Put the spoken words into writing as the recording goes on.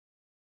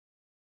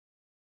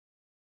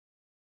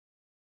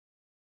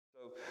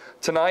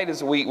Tonight,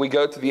 as we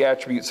go to the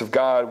attributes of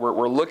God,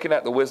 we're looking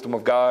at the wisdom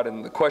of God,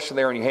 and the question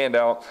there in your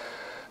handout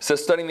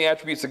says, studying the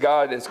attributes of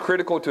God is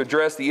critical to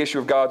address the issue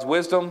of God's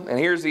wisdom. And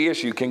here's the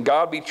issue: can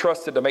God be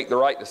trusted to make the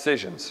right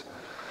decisions?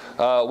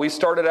 We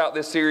started out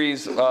this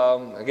series,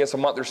 I guess a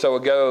month or so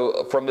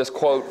ago, from this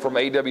quote from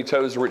A.W.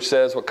 Tozer, which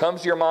says, "What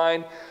comes to your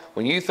mind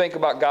when you think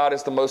about God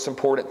is the most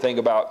important thing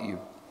about you."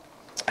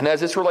 And as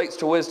this relates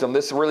to wisdom,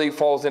 this really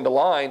falls into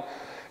line,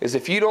 is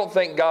if you don't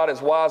think God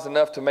is wise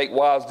enough to make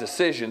wise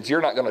decisions,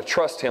 you're not going to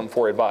trust Him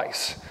for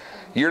advice.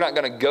 You're not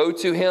going to go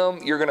to Him.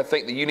 You're going to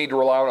think that you need to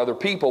rely on other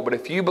people. But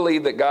if you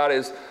believe that God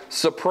is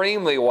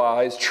supremely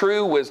wise,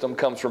 true wisdom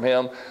comes from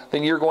Him,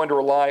 then you're going to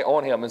rely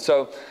on Him. And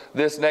so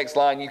this next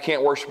line, you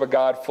can't worship a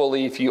God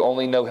fully if you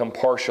only know Him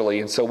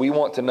partially. And so we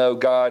want to know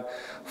God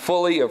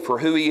fully for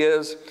who He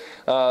is.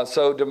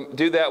 So to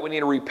do that, we need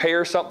to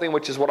repair something,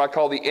 which is what I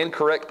call the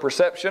incorrect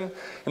perception.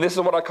 And this is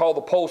what I call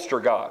the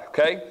pollster God,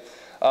 okay?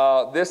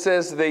 This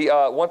is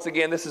once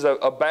again, this is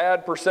a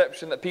bad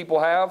perception that people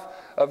have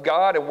of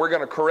God, and we're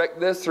going to correct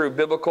this through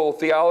biblical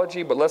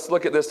theology, but let's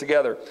look at this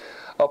together.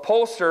 A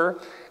pollster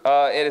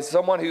is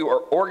someone who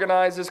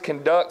organizes,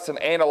 conducts, and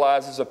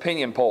analyzes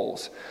opinion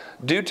polls.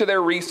 Due to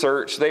their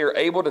research, they are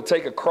able to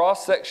take a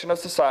cross-section of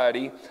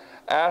society,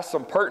 ask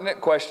some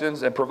pertinent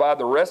questions, and provide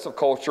the rest of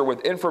culture with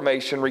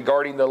information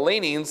regarding the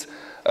leanings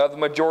of the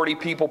majority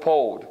people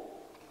polled.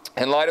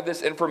 In light of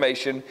this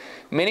information,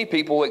 many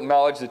people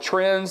acknowledge the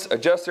trends,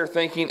 adjust their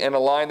thinking, and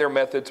align their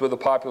methods with the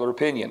popular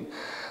opinion.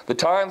 The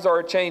times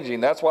are changing.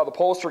 That's why the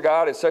pollster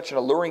God is such an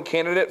alluring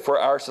candidate for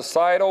our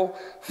societal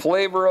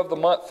flavor of the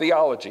month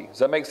theology. Does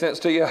that make sense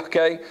to you?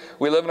 Okay?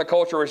 We live in a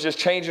culture where it's just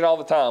changing all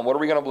the time. What are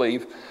we going to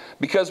believe?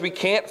 Because we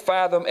can't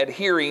fathom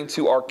adhering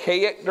to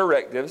archaic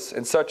directives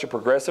in such a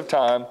progressive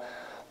time,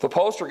 the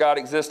pollster God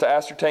exists to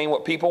ascertain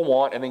what people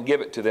want and then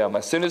give it to them.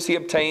 As soon as he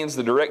obtains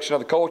the direction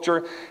of the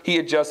culture, he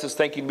adjusts his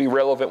thinking to be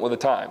relevant with the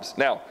times.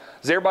 Now,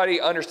 does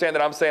everybody understand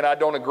that I'm saying I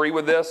don't agree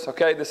with this?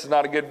 Okay, this is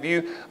not a good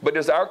view. But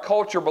does our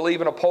culture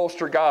believe in a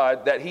pollster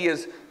God, that he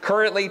is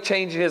currently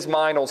changing his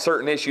mind on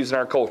certain issues in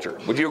our culture?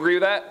 Would you agree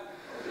with that?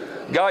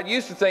 God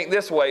used to think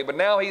this way, but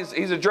now he's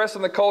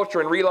addressing the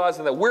culture and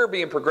realizing that we're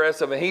being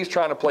progressive and he's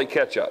trying to play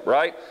catch up,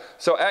 right?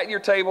 So at your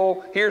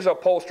table, here's a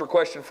pollster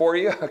question for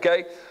you,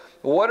 okay?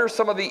 What are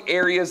some of the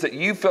areas that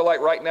you feel like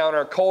right now in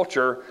our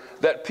culture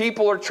that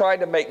people are trying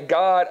to make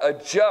God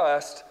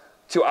adjust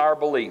to our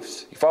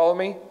beliefs? You follow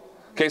me?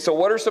 Okay, so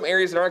what are some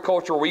areas in our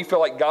culture where we feel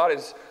like God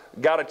has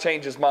got to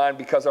change his mind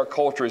because our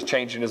culture is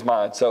changing his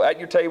mind? So at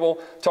your table,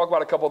 talk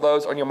about a couple of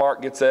those. On your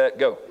mark, get set,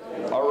 go.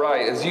 All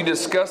right, as you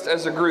discussed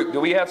as a group,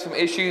 do we have some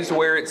issues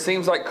where it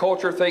seems like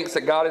culture thinks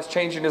that God is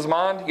changing his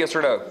mind? Yes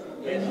or no?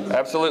 Yes.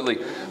 Absolutely.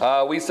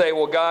 We say,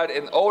 well, God,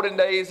 in olden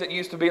days it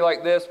used to be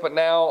like this, but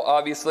now,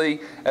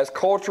 obviously, as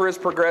culture is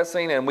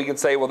progressing, and we can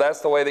say, well, that's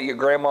the way that your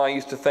grandma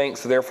used to think,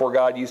 so therefore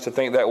God used to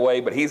think that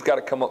way, but he's got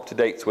to come up to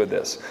dates with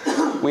this.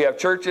 We have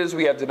churches,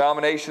 we have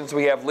denominations,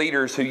 we have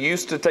leaders who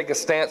used to take a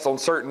stance on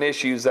certain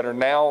issues that are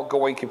now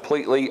going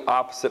completely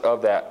opposite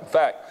of that. In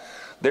fact,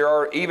 there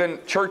are even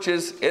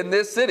churches in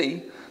this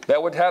city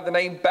that would have the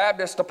name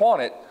Baptist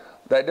upon it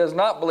that does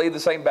not believe the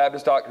same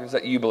Baptist doctrines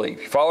that you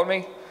believe. You follow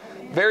me?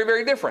 Very,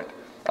 very different.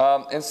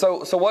 And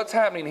so what's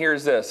happening here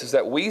is this, is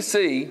that we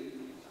see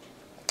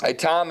a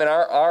time in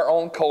our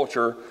own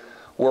culture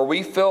where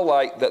we feel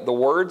like that the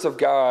words of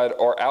God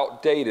are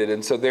outdated,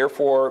 and so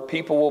therefore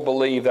people will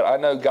believe that I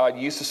know God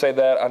used to say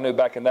that, I know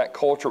back in that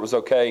culture it was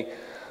okay,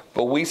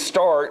 but we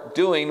start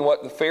doing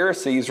what the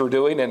Pharisees were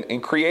doing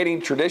and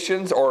creating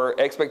traditions or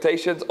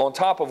expectations on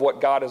top of what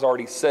God has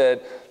already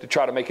said to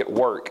try to make it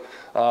work.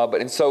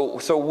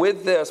 So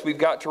with this, we've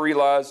got to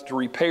realize, to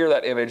repair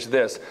that image,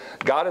 this: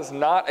 God is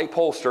not a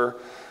pollster.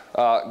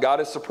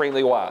 God is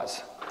supremely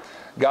wise.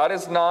 God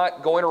is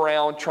not going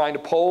around trying to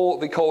poll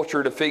the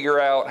culture to figure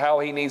out how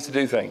he needs to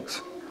do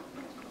things.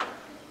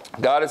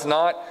 God is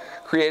not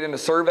creating a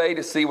survey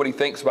to see what he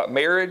thinks about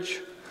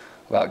marriage,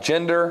 about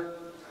gender,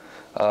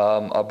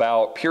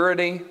 about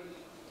purity,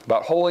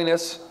 about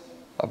holiness,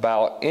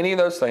 about any of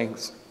those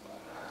things.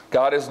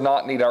 God does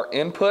not need our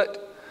input.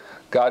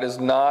 God is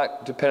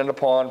not dependent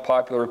upon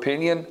popular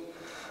opinion.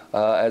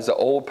 As the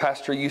old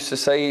pastor used to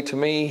say to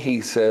me,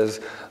 he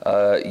says,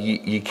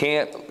 you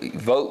can't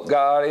vote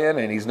God in,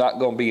 and he's not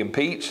going to be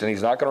impeached, and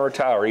he's not going to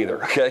retire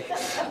either, okay?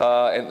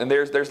 And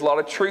there's a lot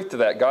of truth to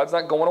that. God's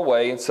not going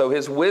away, and so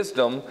his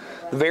wisdom,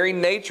 the very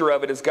nature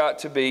of it has got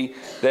to be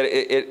that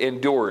it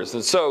endures.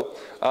 And so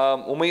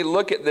when we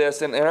look at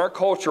this, and in our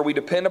culture, we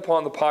depend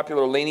upon the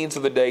popular leanings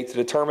of the day to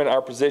determine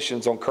our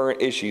positions on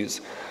current issues.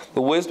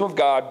 The wisdom of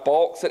God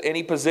balks at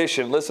any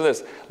position, listen to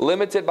this,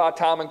 limited by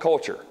time and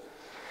culture.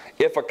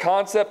 If a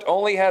concept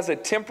only has a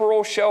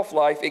temporal shelf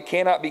life, it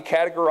cannot be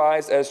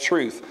categorized as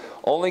truth.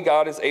 Only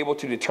God is able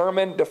to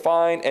determine,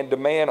 define, and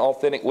demand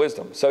authentic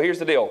wisdom. So here's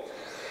the deal.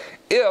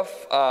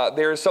 If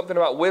there is something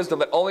about wisdom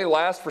that only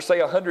lasts for, say,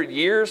 100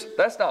 years,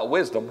 that's not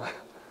wisdom.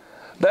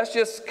 That's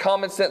just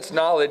common sense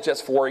knowledge that's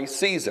for a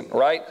season,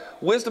 right?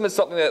 Wisdom is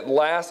something that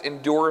lasts,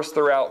 endures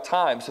throughout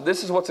time. So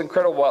this is what's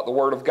incredible about the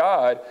Word of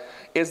God,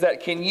 is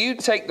that can you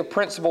take the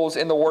principles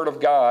in the Word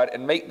of God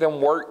and make them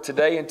work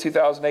today in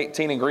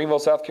 2018 in Greenville,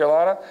 South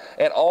Carolina,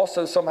 and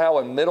also somehow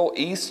in Middle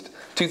East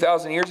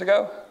 2,000 years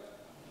ago?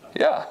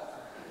 Yeah.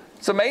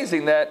 It's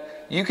amazing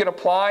that you can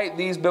apply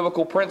these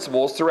biblical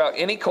principles throughout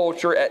any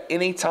culture at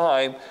any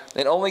time,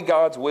 and only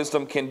God's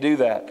wisdom can do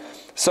that.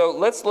 So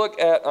let's look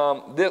at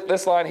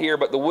this line here,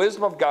 but the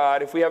wisdom of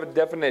God, if we have a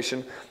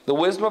definition, the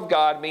wisdom of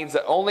God means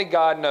that only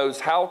God knows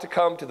how to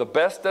come to the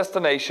best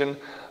destination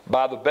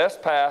by the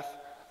best path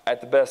at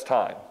the best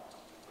time.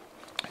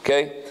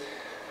 Okay?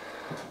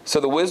 So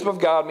the wisdom of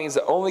God means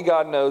that only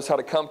God knows how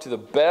to come to the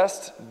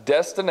best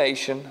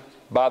destination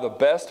by the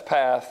best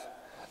path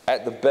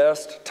at the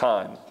best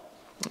time.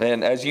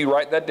 And as you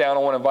write that down, I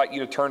want to invite you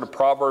to turn to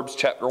Proverbs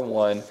chapter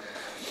 1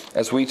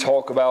 as we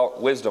talk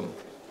about wisdom.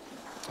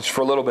 Just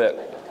for a little bit.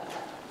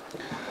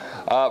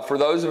 For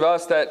those of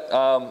us that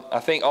I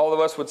think all of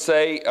us would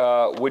say,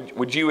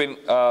 would you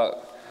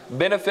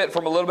benefit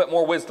from a little bit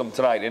more wisdom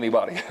tonight?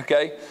 Anybody?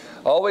 Okay?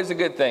 Always a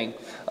good thing.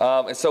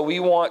 And so we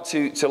want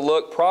to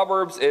look.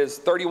 Proverbs is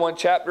 31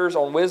 chapters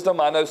on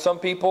wisdom. I know some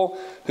people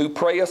who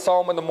pray a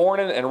psalm in the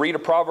morning and read a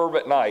proverb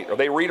at night. Or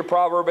they read a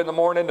proverb in the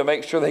morning to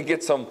make sure they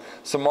get some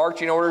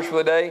marching orders for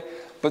the day.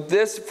 But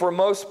this, for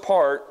most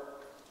part,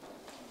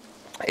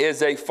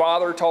 is a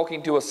father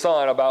talking to a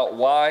son about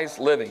wise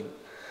living.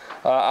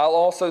 I'll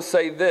also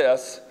say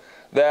this,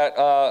 that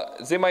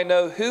does anybody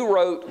know who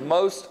wrote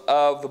most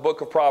of the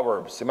book of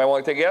Proverbs? Anybody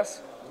want to take a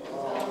guess?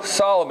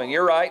 Solomon.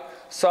 You're right.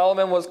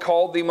 Solomon was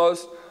called the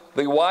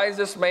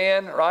wisest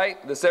man,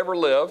 right, that's ever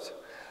lived.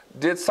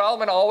 Did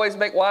Solomon always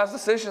make wise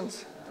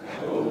decisions?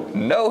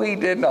 No, he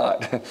did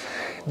not.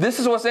 This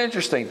is what's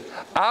interesting.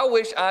 I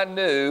wish I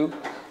knew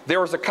there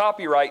was a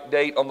copyright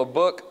date on the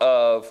book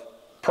of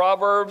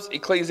Proverbs,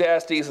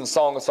 Ecclesiastes, and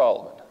Song of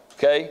Solomon.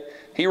 Okay?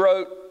 He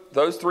wrote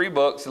those three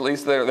books, at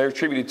least they're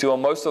attributed to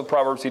him. Most of the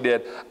Proverbs he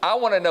did. I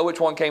want to know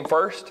which one came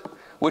first,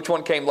 which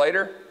one came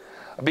later,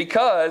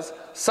 because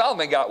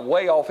Solomon got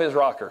way off his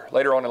rocker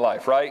later on in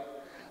life, right?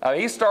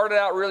 He started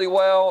out really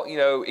well,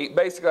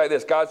 basically like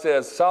this. God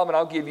says, Solomon,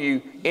 I'll give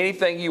you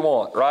anything you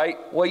want, right?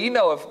 Well,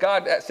 if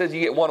God says you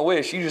get one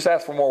wish, you just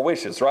ask for more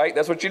wishes, right?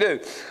 That's what you do.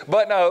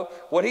 But no,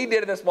 what he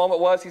did in this moment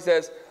was he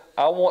says,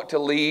 I want to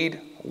lead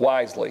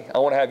wisely. I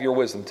want to have your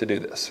wisdom to do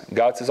this. And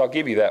God says, I'll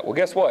give you that. Well,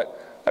 guess what?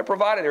 I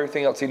provided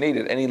everything else he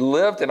needed. And he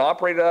lived and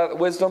operated out of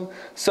wisdom,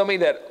 so many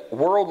that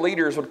world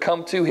leaders would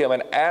come to him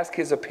and ask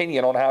his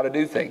opinion on how to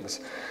do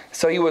things.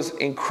 So he was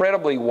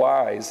incredibly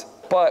wise.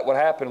 But what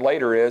happened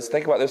later is,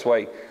 think about it this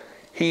way,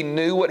 he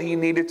knew what he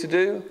needed to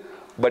do,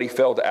 but he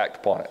failed to act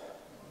upon it.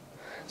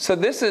 So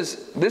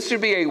this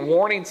should be a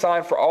warning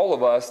sign for all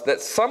of us,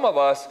 that some of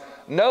us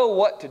know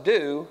what to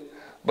do,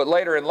 but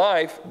later in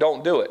life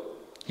don't do it.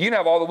 You can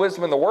have all the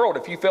wisdom in the world.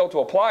 If you fail to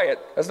apply it,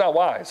 that's not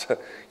wise.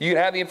 You can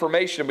have the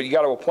information, but you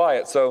got to apply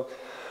it. So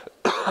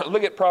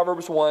look at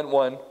Proverbs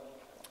 1:1. It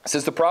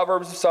says, the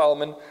Proverbs of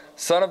Solomon,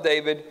 son of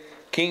David,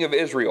 king of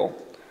Israel,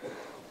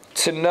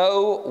 to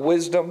know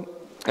wisdom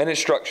and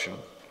instruction,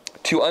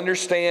 to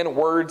understand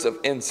words of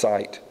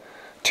insight,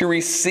 to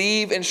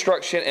receive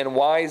instruction in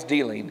wise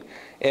dealing,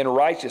 in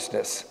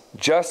righteousness,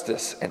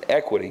 justice, and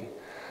equity,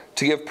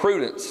 to give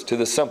prudence to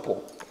the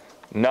simple,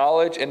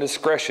 knowledge and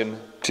discretion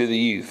to the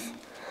youth.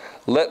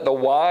 Let the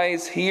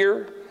wise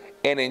hear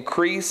and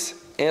increase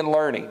in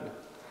learning,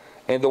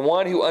 and the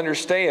one who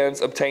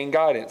understands obtain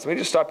guidance. Let me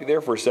just stop you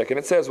there for a second.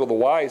 It says, well, the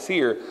wise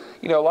hear.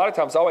 A lot of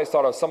times I always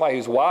thought of somebody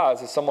who's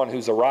wise as someone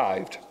who's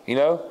arrived. They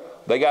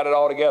got it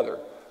all together.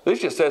 This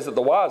just says that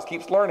the wise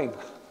keeps learning.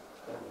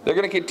 They're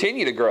going to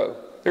continue to grow.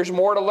 There's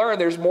more to learn.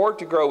 There's more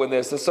to grow in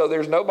this. And so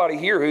there's nobody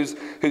here who's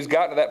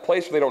gotten to that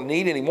place where they don't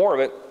need any more of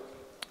it.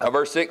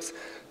 Verse 6,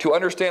 to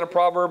understand a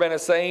proverb and a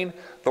saying,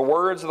 the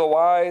words of the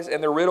wise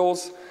and their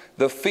riddles,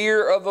 the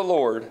fear of the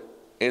Lord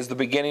is the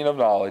beginning of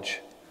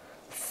knowledge.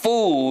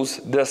 Fools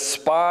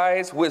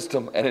despise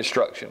wisdom and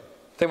instruction.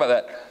 Think about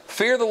that.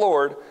 Fear of the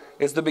Lord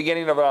is the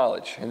beginning of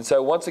knowledge. And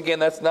so once again,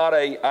 that's not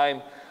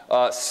I'm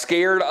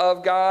scared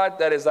of God.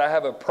 That is, I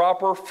have a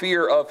proper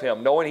fear of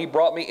Him. Knowing He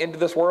brought me into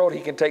this world,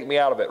 He can take me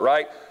out of it,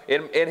 right?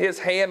 In His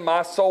hand,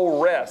 my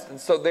soul rests. And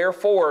so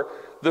therefore,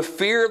 the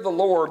fear of the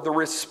Lord, the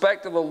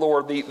respect of the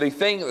Lord, the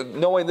thing,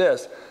 knowing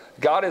this,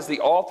 God is the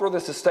author, the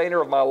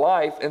sustainer of my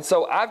life. And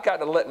so I've got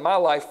to let my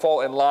life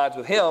fall in line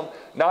with Him,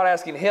 not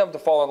asking Him to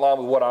fall in line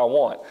with what I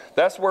want.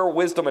 That's where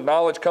wisdom and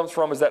knowledge comes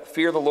from, is that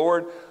fear of the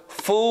Lord.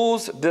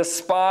 Fools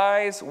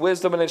despise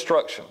wisdom and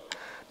instruction.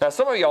 Now,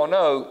 some of y'all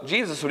know,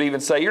 Jesus would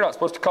even say, you're not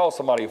supposed to call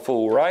somebody a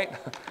fool, right?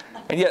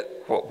 And yet,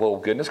 well,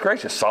 goodness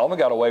gracious, Solomon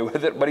got away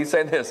with it, but he's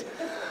saying this.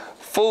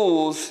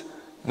 Fools,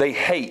 they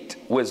hate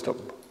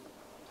wisdom.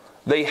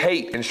 They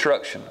hate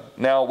instruction.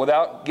 Now,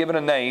 without giving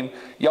a name,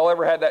 y'all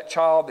ever had that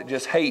child that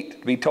just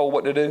hate to be told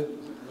what to do?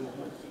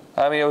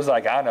 I mean, it was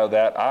like, I know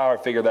that. I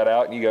already figured that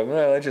out. And you go,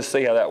 well, let's just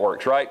see how that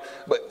works, right?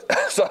 But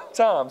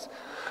sometimes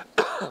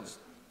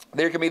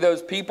There can be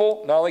those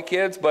people, not only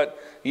kids, but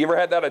you ever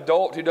had that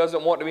adult who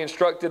doesn't want to be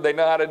instructed? They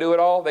know how to do it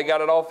all. They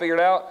got it all figured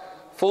out.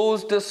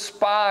 Fools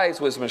despise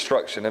wisdom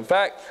instruction. In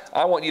fact,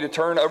 I want you to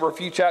turn over a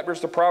few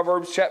chapters to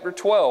Proverbs chapter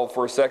 12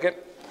 for a second.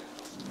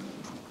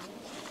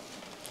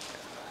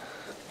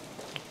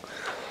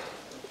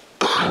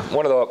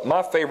 One of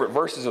my favorite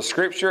verses of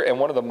Scripture and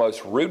one of the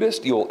most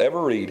rudest you'll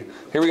ever read.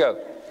 Here we go.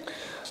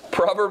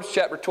 Proverbs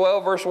chapter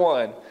 12, verse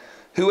 1.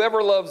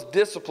 Whoever loves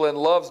discipline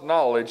loves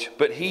knowledge,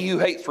 but he who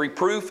hates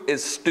reproof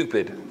is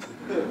stupid.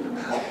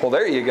 Well,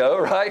 there you go,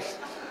 right?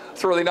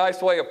 It's a really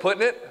nice way of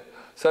putting it.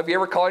 So if you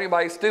ever call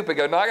anybody stupid,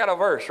 go, no, I got a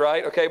verse,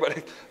 right? Okay, but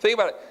think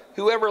about it.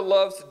 Whoever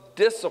loves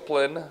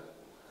discipline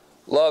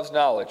loves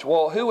knowledge.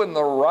 Well, who in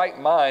the right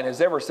mind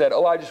has ever said,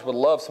 oh, I just would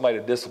love somebody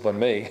to discipline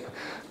me,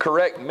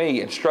 correct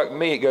me, instruct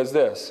me? It goes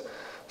this.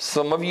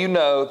 Some of you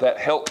know that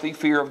healthy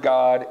fear of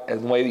God,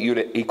 and the way that you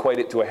would equate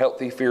it to a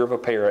healthy fear of a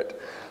parent,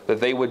 that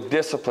they would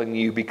discipline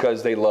you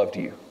because they loved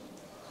you.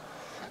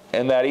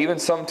 And that even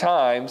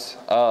sometimes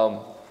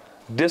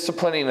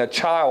disciplining a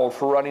child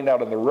for running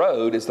out on the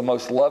road is the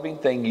most loving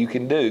thing you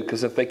can do,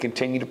 because if they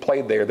continue to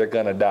play there, they're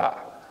going to die.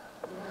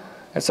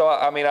 And so,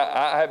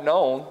 I have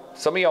known,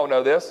 some of y'all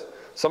know this,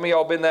 some of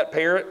y'all been that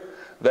parent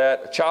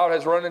that a child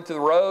has run into the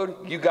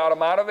road, you got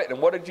them out of it,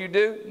 and what did you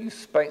do? You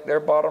spanked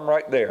their bottom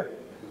right there.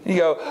 You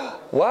go,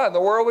 why in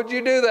the world would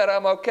you do that?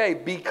 I'm okay,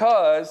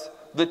 because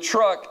the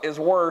truck is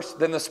worse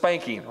than the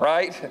spanking,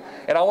 right?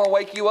 And I want to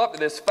wake you up to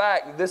this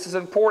fact. This is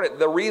important.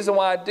 The reason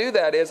why I do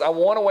that is I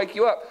want to wake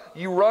you up.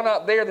 You run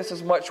out there, this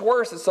is much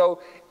worse. And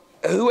so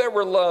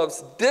whoever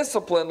loves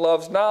discipline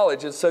loves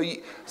knowledge. And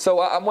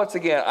so I'm once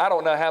again, I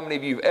don't know how many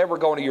of you have ever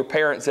gone to your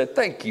parents and said,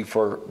 thank you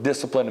for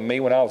disciplining me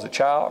when I was a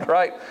child,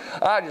 right?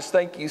 I just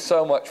thank you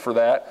so much for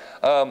that.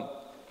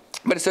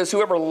 But it says,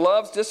 whoever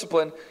loves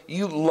discipline,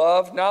 you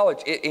love knowledge.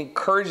 It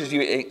encourages you.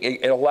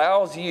 It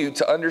allows you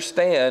to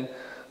understand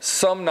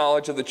some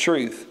knowledge of the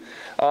truth.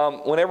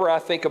 Whenever I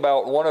think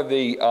about one of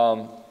the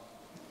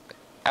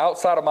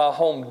outside of my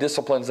home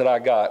disciplines that I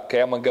got,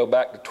 okay, I'm going to go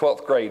back to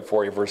 12th grade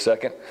for you for a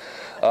second.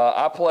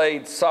 I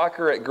played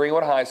soccer at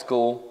Greenwood High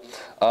School,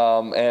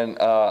 and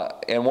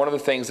one of the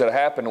things that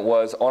happened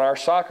was on our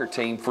soccer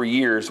team for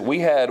years, we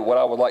had what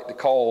I would like to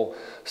call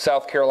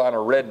South Carolina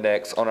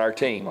rednecks on our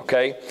team,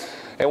 okay?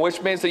 And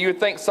which means that you would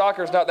think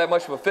soccer is not that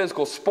much of a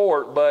physical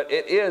sport, but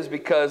it is,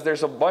 because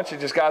there's a bunch of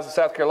just guys in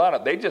South Carolina,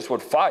 they just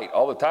would fight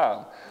all the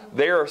time.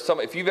 There are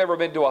some, if you've ever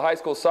been to a high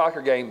school soccer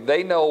game,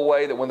 they know a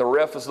way that when the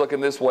ref is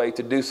looking this way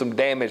to do some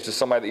damage to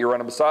somebody that you're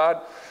running beside.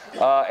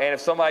 And if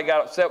somebody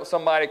got upset with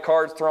somebody,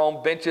 cards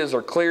thrown, benches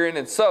are clearing.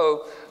 And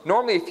so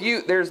normally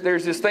there's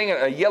this thing,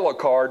 a yellow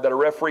card that a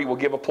referee will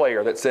give a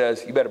player that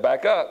says, you better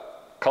back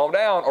up, calm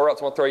down, or else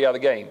I'm going to throw you out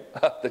of the game.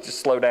 That's just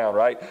slow down,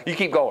 right? You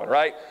keep going,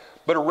 right?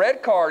 But a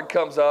red card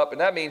comes up,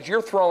 and that means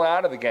you're thrown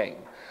out of the game.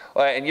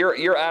 And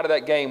you're out of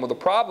that game. Well, the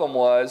problem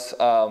was,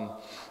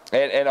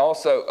 and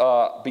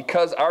also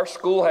because our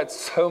school had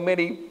so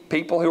many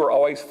people who were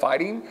always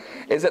fighting,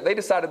 is that they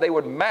decided they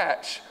would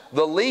match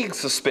the league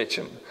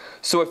suspension.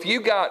 So if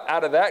you got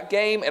out of that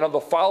game and on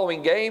the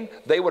following game,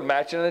 they would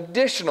match an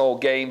additional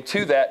game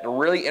to that to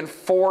really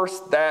enforce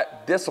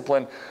that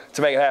discipline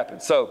to make it happen.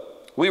 So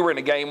we were in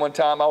a game one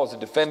time. I was a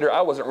defender.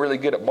 I wasn't really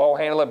good at ball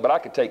handling, but I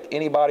could take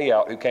anybody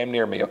out who came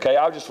near me, okay?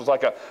 I just was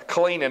like a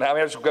cleaning. I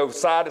just go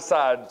side to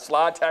side,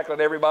 slide tackling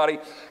everybody,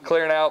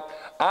 clearing out.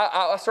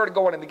 I started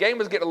going, and the game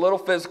was getting a little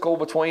physical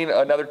between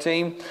another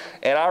team,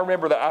 and I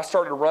remember that I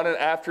started running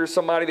after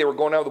somebody. They were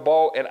going out with the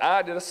ball, and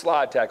I did a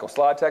slide tackle.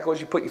 Slide tackle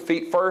is you put your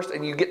feet first,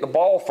 and you get the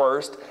ball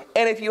first,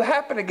 and if you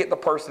happen to get the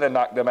person and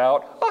knock them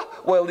out,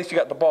 well, at least you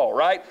got the ball,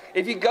 right?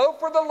 If you go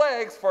for the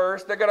legs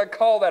first, they're going to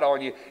call that on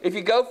you. If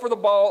you go for the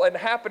ball and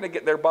happen to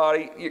get their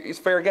body, it's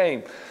fair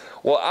game.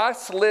 Well, I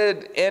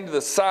slid into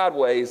the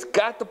sideways,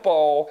 got the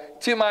ball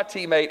to my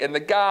teammate, and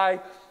the guy,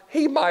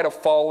 he might have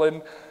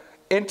fallen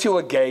into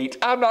a gate.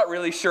 I'm not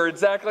really sure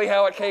exactly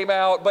how it came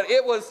out, but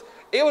it was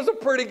a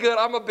pretty good,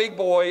 I'm a big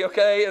boy,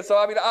 okay? And so,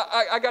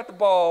 I got the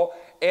ball,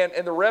 and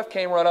the ref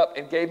came run up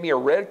and gave me a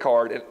red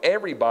card, and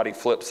everybody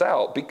flips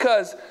out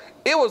because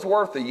it was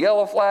worth a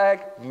yellow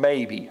flag,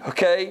 maybe,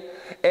 okay?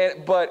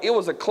 But it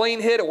was a clean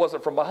hit. It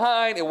wasn't from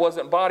behind. It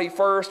wasn't body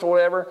first or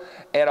whatever.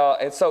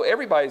 And so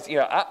everybody's,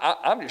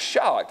 I'm just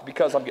shocked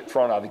because I'm getting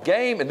thrown out of the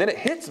game, and then it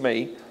hits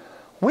me.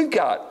 We've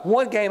got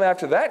one game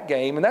after that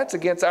game, and that's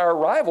against our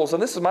rivals,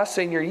 and this is my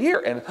senior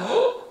year, and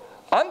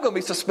I'm going to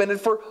be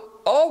suspended for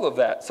all of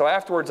that. So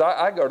afterwards,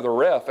 I go to the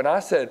ref, and I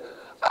said,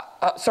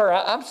 sir,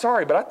 I'm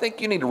sorry, but I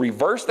think you need to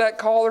reverse that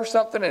call or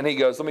something. And he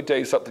goes, let me tell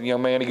you something,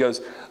 young man. He goes,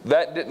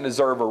 that didn't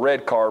deserve a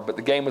red card, but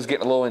the game was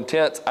getting a little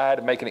intense. I had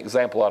to make an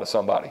example out of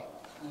somebody.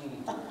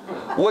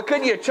 Well,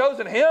 couldn't you have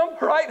chosen him,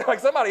 right? Like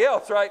somebody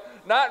else, right?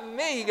 Not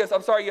me. He goes,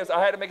 I'm sorry. He goes, I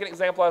had to make an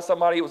example out of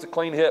somebody. It was a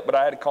clean hit, but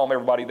I had to calm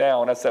everybody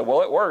down. I said,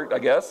 well, it worked, I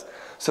guess.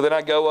 So then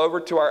I go over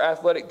to our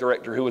athletic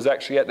director who was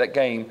actually at that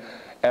game,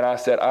 And I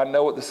said, I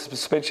know what the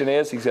suspension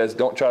is. He says,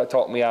 don't try to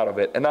talk me out of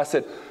it. And I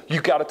said,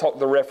 you got to talk to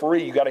the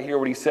referee. You got to hear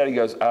what he said. He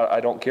goes, I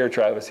don't care,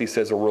 Travis. He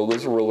says, a rule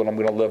is a rule, and I'm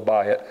going to live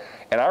by it.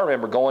 And I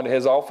remember going to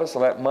his office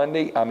on that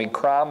Monday,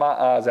 crying my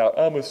eyes out.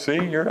 I'm a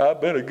senior.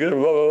 I've been a good,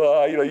 blah,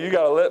 blah, blah. You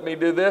got to let me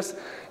do this.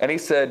 And he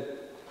said,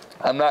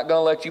 I'm not going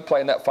to let you play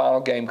in that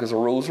final game because a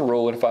rule's a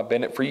rule, and if I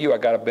bend it for you, I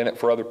got to bend it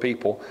for other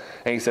people.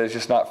 And he said, it's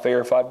just not fair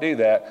if I do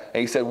that.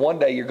 And he said, one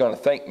day you're going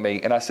to thank me.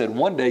 And I said,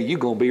 one day you're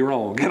going to be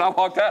wrong. And I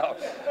walked out.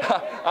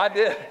 I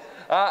did.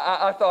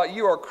 I thought,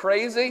 you are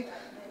crazy.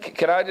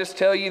 Can I just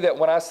tell you that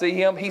when I see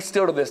him, he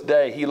still to this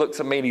day, he looks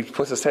at me and he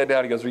puts his head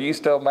down. He goes, are you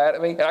still mad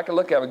at me? And I can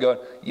look at him and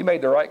go, you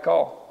made the right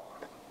call.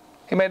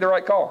 He made the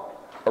right call.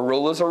 A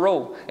rule is a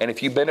rule. And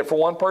if you bend it for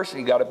one person,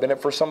 you got to bend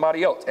it for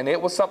somebody else. And it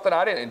was something,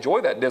 I didn't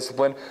enjoy that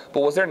discipline.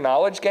 But was there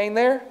knowledge gained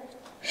there?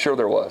 Sure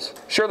there was.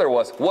 Sure there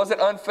was. Was it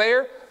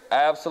unfair?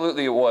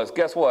 Absolutely it was.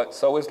 Guess what?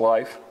 So is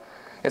life.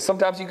 And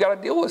sometimes you got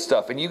to deal with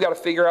stuff, and you got to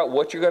figure out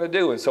what you're going to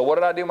do. And so what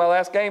did I do my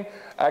last game?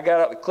 I got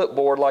out the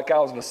clipboard like I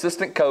was an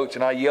assistant coach,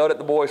 and I yelled at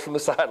the boys from the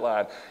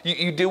sideline.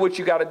 You do what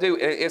you got to do.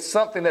 It's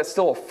something that's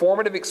still a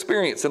formative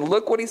experience. And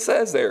look what he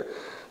says there.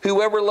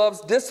 Whoever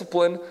loves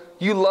discipline,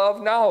 you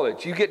love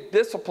knowledge. You get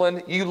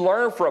disciplined, you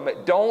learn from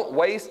it. Don't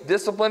waste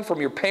discipline from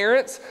your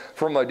parents,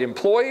 from an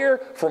employer,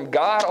 from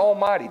God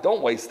Almighty.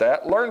 Don't waste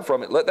that. Learn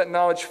from it. Let that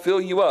knowledge fill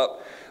you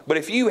up. But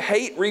if you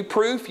hate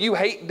reproof, you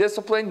hate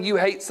discipline, you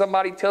hate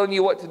somebody telling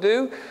you what to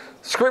do,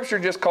 Scripture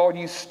just called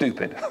you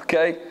stupid,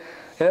 okay?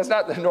 And that's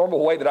not the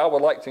normal way that I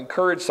would like to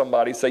encourage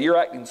somebody, say you're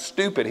acting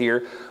stupid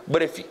here.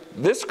 But if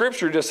this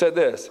Scripture just said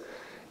this,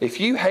 if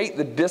you hate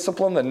the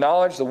discipline, the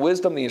knowledge, the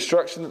wisdom, the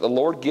instruction that the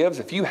Lord gives,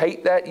 if you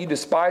hate that, you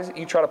despise it,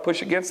 you try to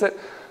push against it,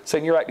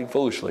 saying you're acting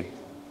foolishly.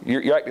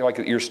 You're acting like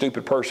you're a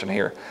stupid person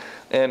here.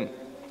 And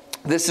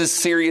this is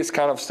serious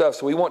kind of stuff.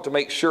 So we want to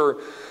make sure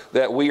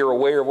that we are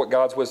aware of what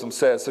God's wisdom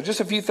says. So just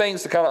a few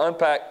things to kind of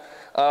unpack.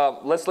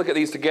 Let's look at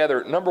these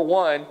together. Number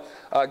one,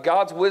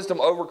 God's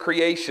wisdom over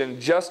creation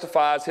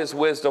justifies His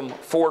wisdom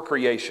for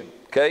creation.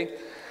 Okay?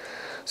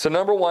 So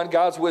number one,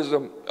 God's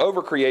wisdom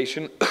over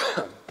creation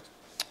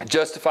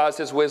justifies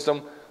His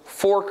wisdom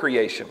for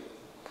creation.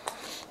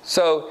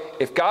 So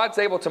if God's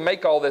able to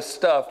make all this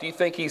stuff, do you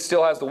think He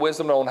still has the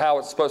wisdom on how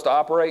it's supposed to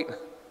operate?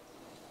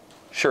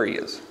 Sure He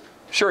is.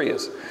 Sure He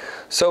is.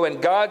 So in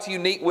God's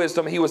unique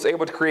wisdom, He was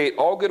able to create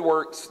all good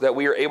works that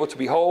we are able to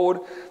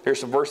behold.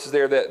 There's some verses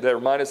there that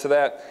remind us of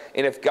that.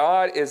 And if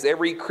God is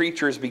every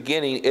creature's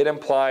beginning, it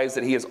implies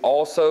that He is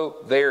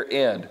also their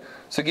end.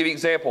 So to give you an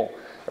example,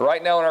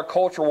 right now in our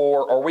culture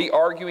war, are we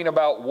arguing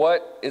about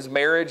what is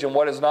marriage and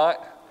what is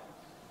not?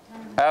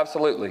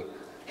 Absolutely.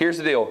 Here's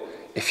the deal.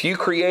 If you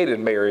created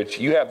marriage,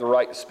 you have the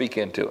right to speak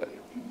into it.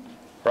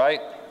 Right?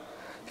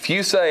 If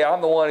you say,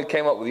 I'm the one who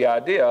came up with the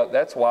idea,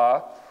 that's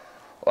why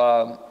a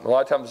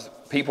lot of times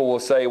people will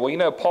say, well, you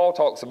know, Paul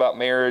talks about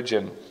marriage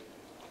and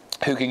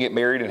who can get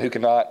married and who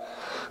cannot.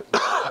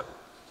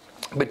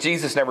 But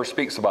Jesus never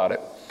speaks about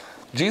it.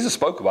 Jesus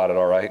spoke about it,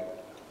 all right.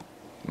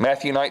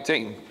 Matthew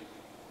 19.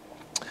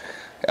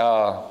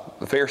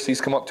 The Pharisees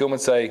come up to him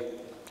and say,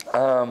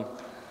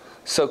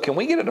 so can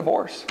we get a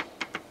divorce?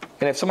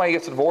 And if somebody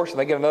gets a divorce and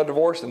they get another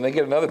divorce and they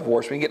get another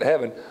divorce, when you get to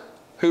heaven,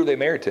 who are they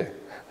married to?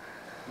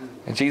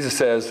 And Jesus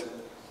says,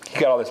 you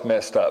got all this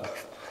messed up.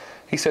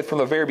 He said from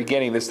the very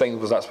beginning, this thing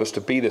was not supposed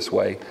to be this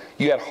way.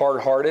 You had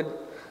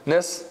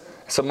hard-heartedness,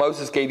 so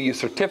Moses gave you a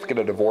certificate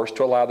of divorce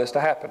to allow this to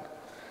happen.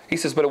 He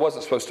says, but it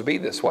wasn't supposed to be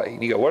this way.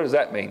 And you go, what does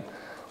that mean?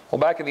 Well,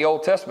 back in the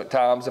Old Testament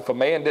times, if a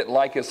man didn't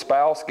like his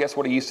spouse, guess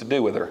what he used to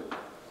do with her?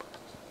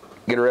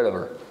 Get rid of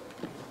her.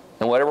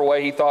 In whatever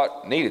way he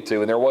thought needed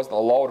to, and there wasn't a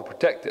law to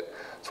protect it.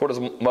 So what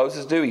does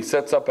Moses do? He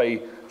sets up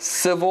a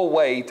civil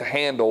way to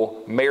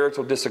handle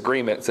marital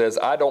disagreement. It says,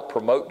 I don't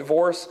promote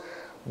divorce,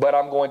 but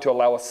I'm going to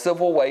allow a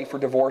civil way for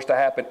divorce to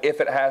happen if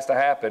it has to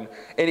happen.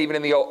 And even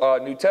in the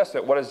New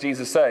Testament, what does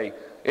Jesus say?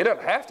 It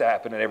doesn't have to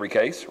happen in every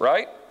case,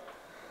 right?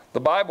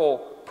 The Bible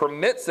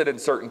permits it in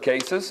certain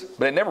cases,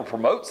 but it never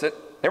promotes it.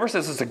 Never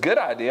says it's a good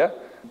idea.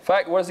 In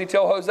fact, what does he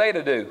tell Hosea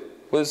to do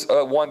with his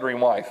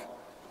wandering wife?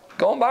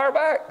 Go and buy her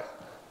back.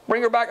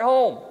 Bring her back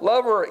home.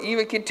 Love her.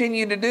 Even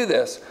continue to do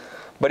this.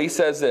 But he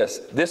says this.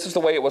 This is the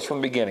way it was from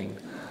the beginning.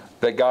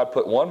 That God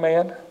put one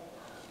man,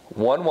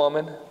 one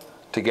woman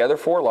together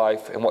for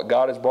life. And what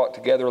God has brought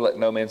together, let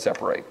no man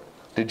separate.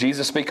 Did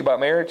Jesus speak about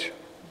marriage?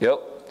 Yep.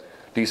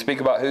 Do you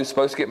speak about who's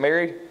supposed to get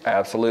married?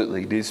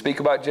 Absolutely. Do you speak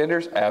about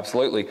genders?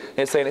 Absolutely. And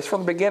it's saying it's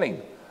from the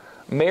beginning.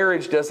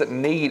 Marriage doesn't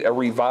need a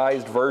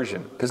revised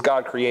version because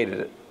God created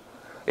it.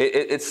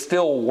 It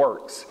still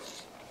works.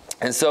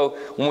 And so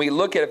when we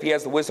look at if He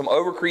has the wisdom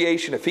over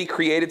creation, if He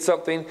created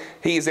something,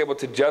 He is able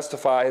to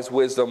justify His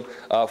wisdom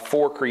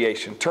for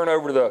creation. Turn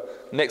over to the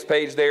next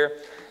page there.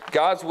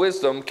 God's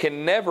wisdom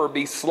can never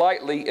be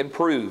slightly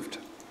improved.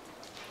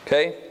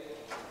 Okay?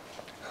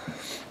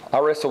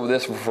 I'll wrestle with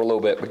this for a little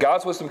bit. But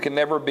God's wisdom can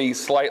never be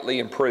slightly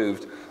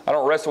improved. I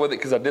don't wrestle with it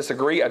because I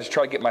disagree. I just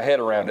try to get my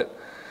head around it.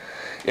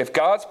 If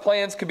God's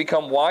plans can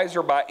become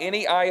wiser by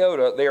any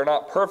iota, they are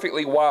not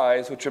perfectly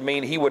wise, which would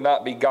mean he would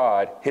not be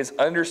God. His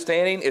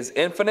understanding is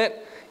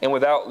infinite and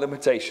without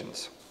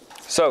limitations.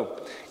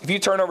 So, if you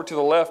turn over to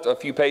the left a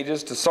few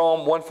pages to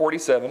Psalm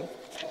 147.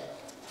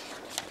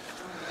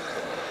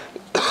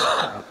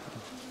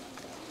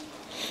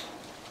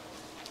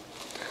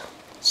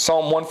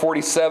 Psalm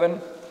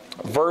 147,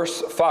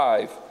 verse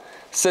 5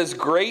 says,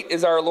 "Great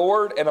is our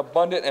Lord and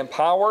abundant in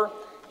power.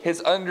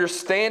 His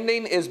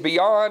understanding is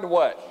beyond"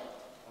 what?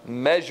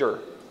 Measure.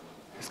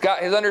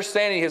 His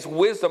understanding, his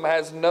wisdom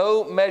has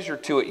no measure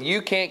to it.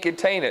 You can't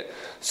contain it.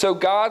 So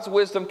God's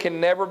wisdom can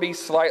never be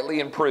slightly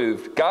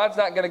improved. God's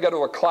not going to go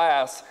to a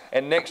class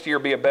and next year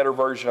be a better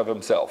version of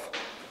himself.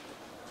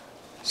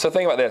 So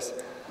think about this.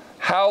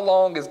 How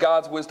long has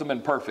God's wisdom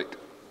been perfect?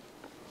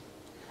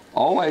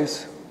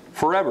 Always.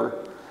 Forever.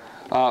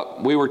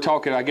 We were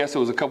talking, I guess it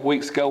was a couple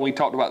weeks ago, we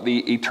talked about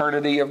the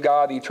eternity of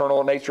God, the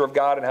eternal nature of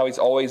God, and how he's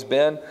always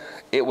been.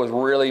 It was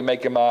really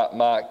making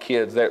my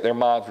kids, their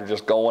minds were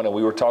just going, and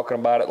we were talking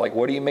about it, like,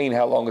 what do you mean,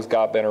 how long has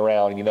God been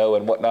around,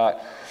 and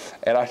whatnot.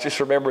 And I just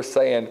remember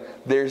saying,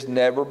 there's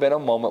never been a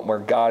moment where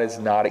God has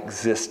not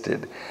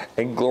existed.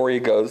 And Gloria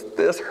goes,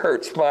 this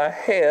hurts my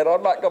head.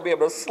 I'm not going to be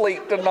able to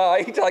sleep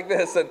tonight like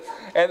this. And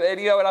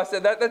I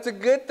said, that's a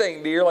good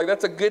thing, dear. Like,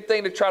 that's a good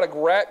thing to try to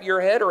wrap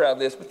your head around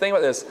this. But think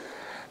about this.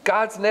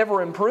 God's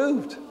never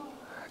improved.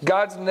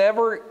 God's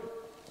never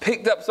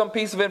picked up some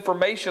piece of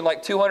information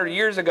like 200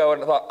 years ago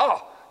and thought,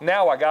 oh,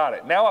 now I got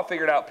it. Now I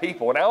figured out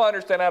people. Now I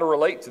understand how to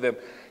relate to them.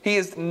 He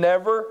has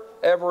never,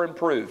 ever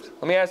improved.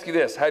 Let me ask you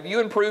this. Have you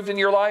improved in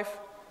your life?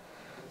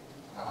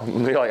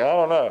 You're like, I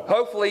don't know.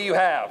 Hopefully you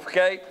have,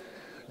 okay?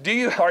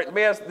 All right, let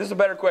me ask, this is a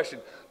better question.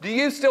 Do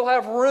you still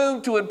have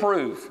room to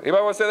improve?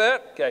 Anybody want to say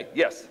that? Okay,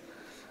 yes.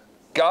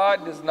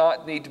 God does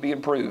not need to be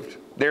improved.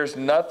 There's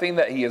nothing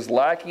that he is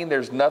lacking.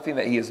 There's nothing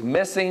that he is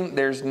missing.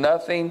 There's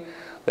nothing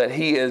that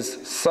he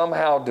is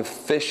somehow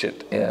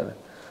deficient in.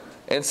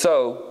 And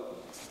so,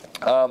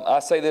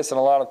 I say this in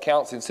a lot of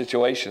counseling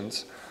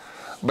situations,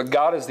 but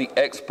God is the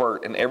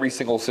expert in every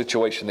single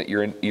situation that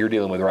you're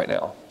dealing with right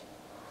now.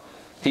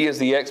 He is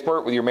the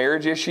expert with your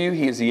marriage issue.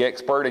 He is the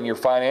expert in your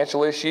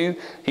financial issue.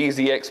 He's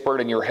the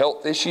expert in your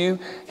health issue.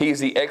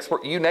 He's the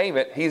expert, you name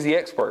it, he's the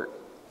expert,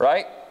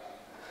 right?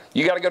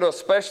 You got to go to a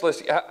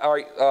specialist. All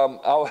right, I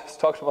was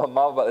talking to my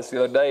mom about this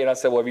the other day, and I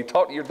said, well, have you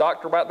talked to your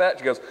doctor about that?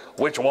 She goes,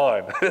 which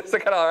one? It's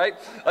kind of all right.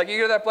 Like you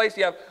go to that place,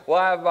 I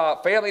have a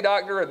family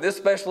doctor and this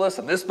specialist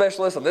and this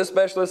specialist and this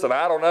specialist, and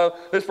I don't know.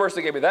 This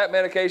person gave me that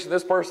medication.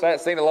 This person I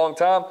haven't seen in a long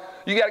time.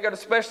 You got to go to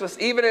specialists.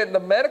 Even in the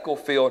medical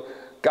field,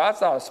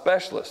 God's not a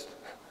specialist.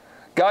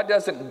 God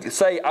doesn't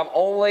say, I'm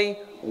only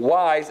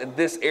wise in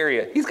this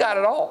area. He's got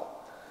it all.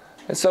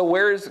 And so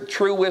where does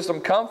true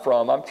wisdom come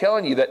from? I'm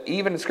telling you that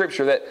even in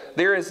Scripture, that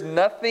there is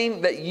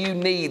nothing that you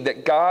need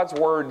that God's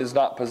Word does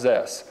not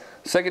possess.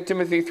 2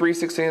 Timothy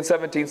 3:16 and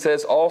 17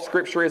 says, all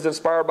Scripture is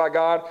inspired by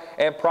God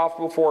and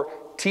profitable for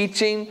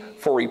teaching,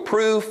 for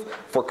reproof,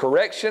 for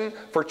correction,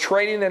 for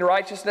training in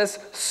righteousness,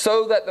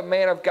 so that the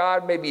man of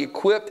God may be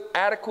equipped,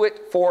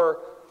 adequate for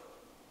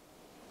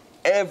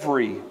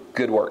every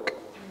good work.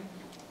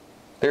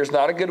 There's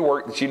not a good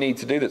work that you need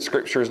to do that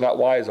Scripture is not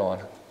wise on.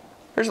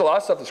 There's a lot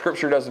of stuff that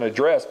Scripture doesn't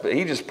address, but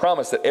he just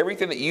promised that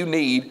everything that you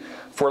need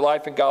for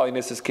life and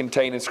godliness is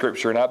contained in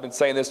Scripture. And I've been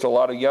saying this to a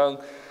lot of young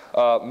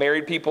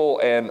married people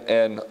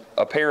and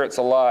parents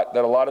a lot,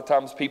 that a lot of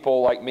times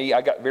people like me,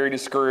 I got very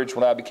discouraged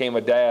when I became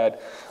a dad,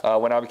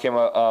 when I became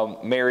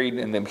married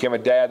and then became a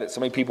dad, that so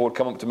many people would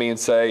come up to me and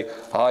say,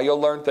 oh, you'll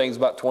learn things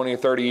about 20 or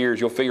 30 years,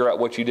 you'll figure out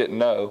what you didn't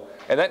know.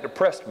 And that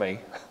depressed me.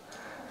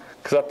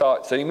 Because I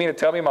thought, so you mean to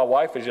tell me my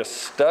wife is just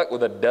stuck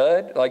with a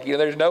dud? Like,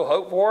 there's no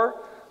hope for her?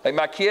 Like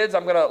my kids,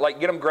 I'm going to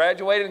get them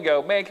graduated and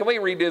go, man, can we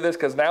redo this?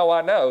 Because now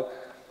I know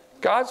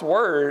God's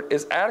Word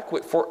is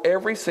adequate for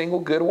every single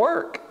good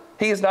work.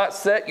 He has not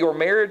set your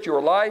marriage,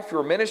 your life,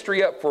 your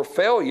ministry up for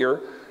failure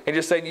and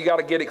just saying you got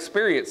to get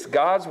experience.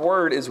 God's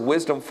Word is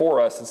wisdom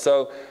for us. And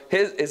so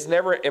it's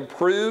never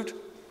improved.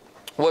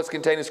 What's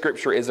contained in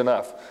Scripture is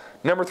enough.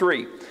 Number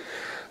 3,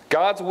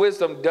 God's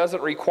wisdom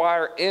doesn't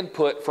require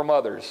input from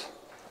others.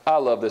 I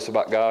love this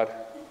about God.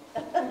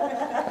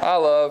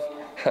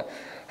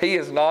 He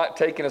is not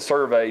taking a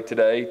survey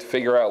today to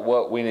figure out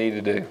what we need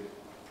to do.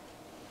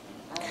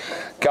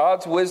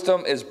 God's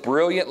wisdom is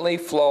brilliantly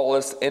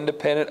flawless,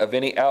 independent of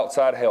any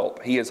outside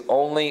help. He is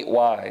only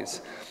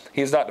wise.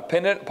 He is not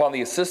dependent upon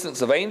the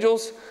assistance of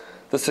angels,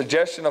 the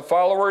suggestion of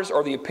followers,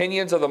 or the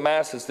opinions of the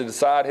masses to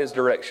decide his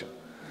direction.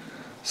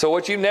 So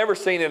what you've never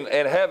seen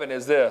in heaven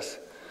is this.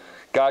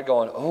 God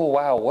going, oh,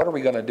 wow, what are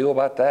we going to do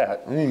about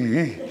that?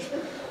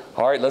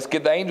 All right, let's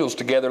get the angels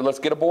together. Let's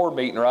get a board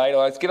meeting, right?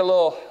 Let's get a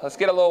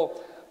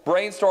little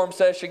brainstorm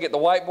session, get the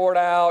whiteboard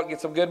out, get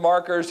some good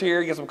markers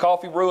here, get some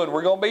coffee brewing.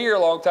 We're going to be here a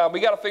long time. We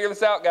got to figure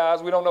this out,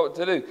 guys. We don't know what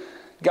to do.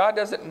 God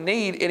doesn't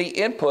need any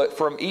input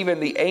from even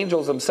the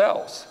angels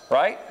themselves,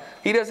 right?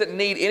 He doesn't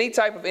need any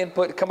type of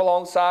input to come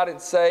alongside and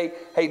say,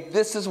 hey,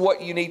 this is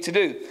what you need to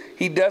do.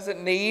 He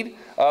doesn't need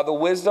the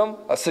wisdom,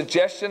 a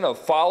suggestion of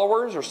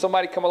followers or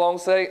somebody come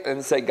along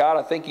and say, God,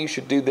 I think you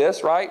should do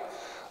this, right?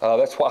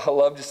 That's why I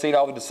love just seeing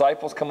all the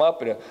disciples come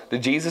up to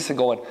Jesus and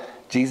going,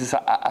 Jesus,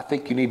 I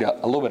think you need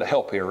a little bit of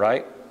help here,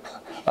 right?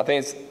 I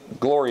think it's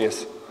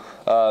glorious.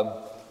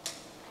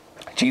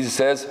 Jesus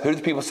says, who do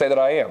the people say that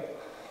I am?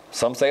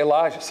 Some say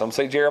Elijah, some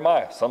say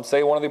Jeremiah, some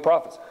say one of the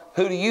prophets.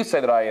 Who do you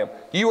say that I am?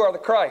 You are the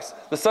Christ,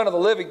 the Son of the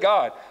living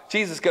God.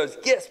 Jesus goes,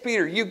 yes,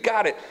 Peter, you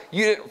got it.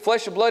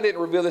 Flesh and blood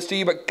didn't reveal this to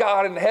you, but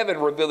God in heaven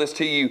revealed this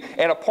to you.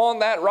 And upon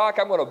that rock,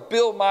 I'm going to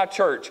build my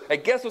church.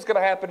 And guess what's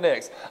going to happen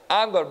next?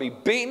 I'm going to be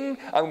beaten,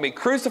 I'm going to be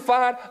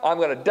crucified, I'm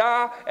going to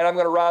die, and I'm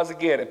going to rise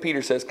again. And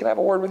Peter says, can I have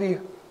a word with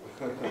you?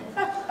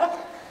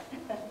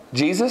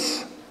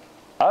 Jesus,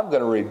 I'm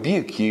going to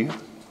rebuke you.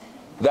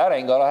 That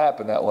ain't going to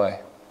happen that way.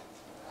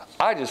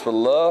 I just would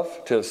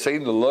love to have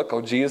seen the look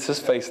on Jesus'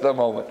 face at that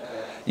moment.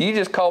 You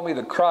just called me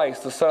the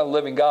Christ, the Son of the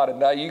living God, and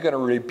now you're going to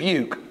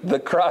rebuke the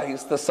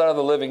Christ, the Son of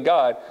the living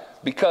God,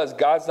 because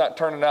God's not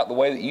turning out the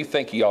way that you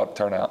think He ought to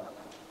turn out.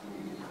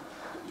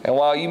 And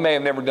while you may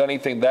have never done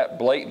anything that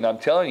blatant, I'm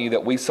telling you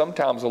that we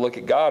sometimes will look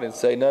at God and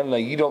say, no,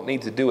 you don't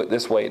need to do it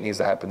this way. It needs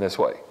to happen this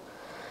way.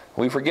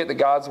 We forget that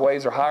God's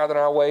ways are higher than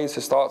our ways.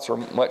 His thoughts are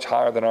much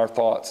higher than our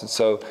thoughts. And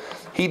so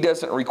He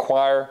doesn't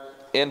require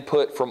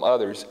input from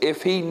others.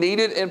 If He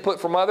needed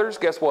input from others,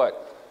 guess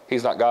what?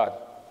 He's not God.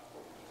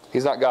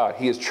 He's not God.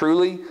 He is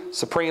truly,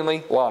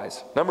 supremely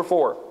wise. Number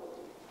 4,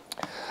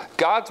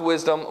 God's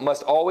wisdom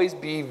must always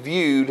be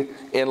viewed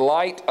in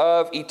light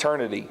of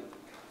eternity.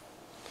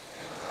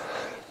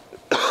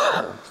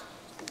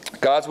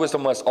 God's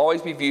wisdom must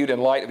always be viewed in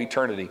light of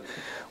eternity.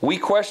 We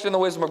question the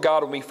wisdom of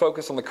God when we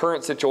focus on the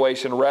current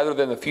situation rather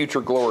than the future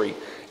glory.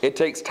 It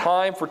takes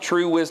time for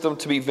true wisdom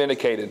to be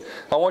vindicated.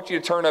 I want you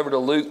to turn over to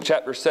Luke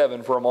chapter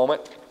 7 for a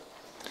moment.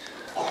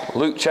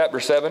 Luke chapter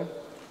 7.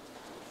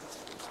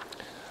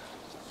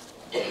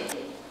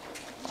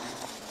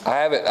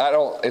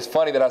 It's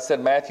funny that I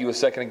said Matthew a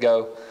second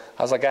ago.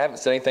 I was like, I haven't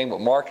said anything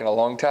but Mark in a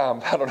long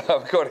time. I don't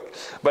know.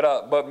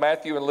 But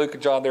Matthew and Luke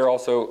and John, they're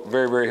also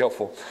very, very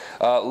helpful.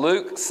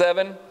 Luke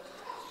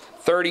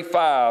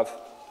 7:35.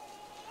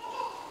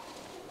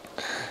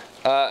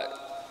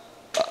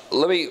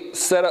 Let me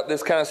set up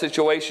this kind of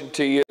situation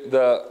to you.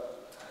 The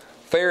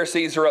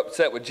Pharisees are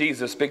upset with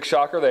Jesus. Big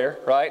shocker there,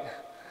 right?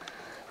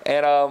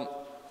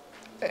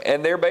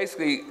 And they're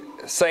basically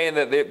saying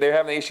that they're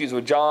having issues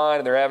with John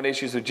and they're having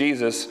issues with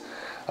Jesus.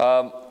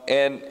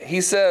 And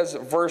he says,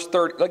 verse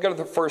 30, let's go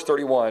to verse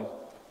 31.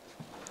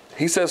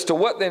 He says, to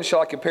what then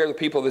shall I compare the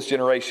people of this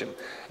generation?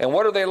 And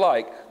what are they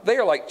like? They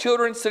are like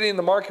children sitting in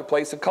the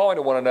marketplace and calling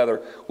to one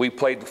another. We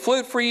played the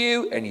flute for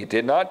you, and you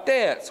did not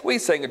dance. We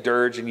sang a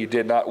dirge, and you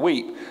did not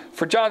weep.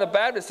 For John the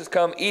Baptist has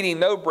come eating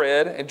no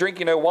bread and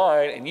drinking no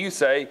wine, and you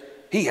say,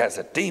 he has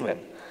a demon.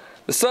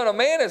 The Son of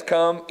Man has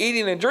come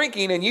eating and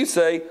drinking, and you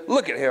say,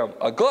 look at him,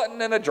 a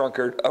glutton and a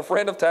drunkard, a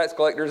friend of tax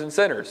collectors and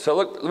sinners. So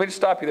look, let me just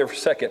stop you there for a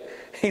second.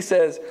 He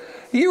says,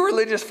 you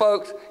religious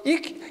folks,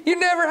 you're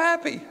never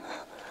happy.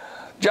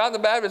 John the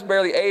Baptist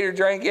barely ate or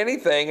drank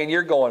anything, and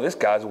you're going, this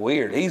guy's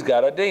weird. He's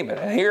got a demon.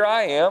 And here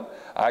I am.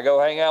 I go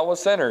hang out with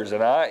sinners,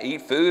 and I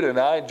eat food, and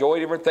I enjoy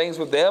different things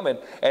with them, and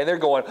they're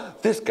going,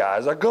 this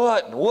guy's a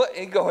glutton. What?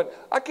 And going,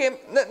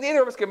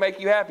 neither of us can make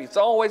you happy. It's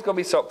always going to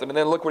be something. And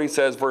then look what he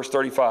says, verse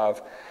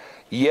 35.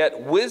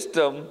 Yet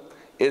wisdom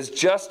is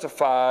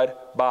justified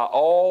by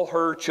all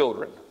her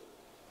children.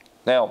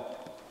 Now,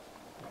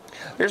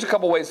 there's a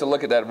couple ways to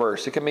look at that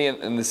verse. It can be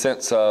in the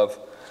sense of,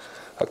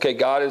 okay,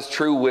 God is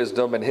true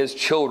wisdom and His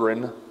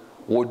children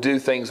will do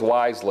things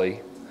wisely.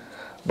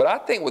 But I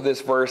think what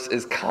this verse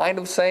is kind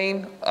of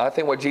saying, I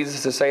think what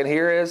Jesus is saying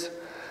here is,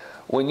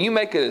 when you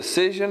make a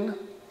decision,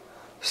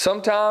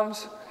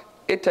 sometimes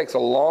it takes a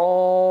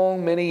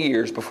long many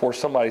years before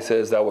somebody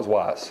says that was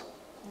wise.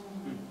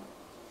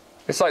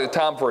 It's like the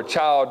time for a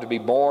child to be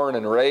born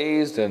and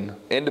raised and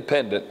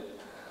independent,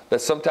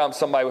 that sometimes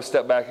somebody will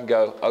step back and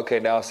go, okay,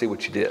 now I see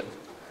what you did.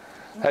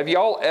 Have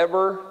y'all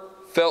ever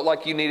felt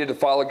like you needed to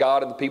follow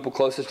God and the people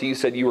closest to you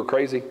said you were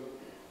crazy?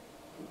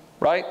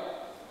 Right?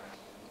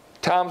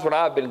 Times when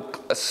I've been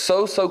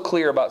so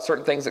clear about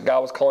certain things that God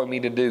was calling me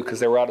to do because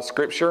they were out of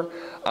Scripture,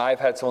 I've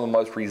had some of the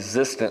most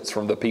resistance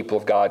from the people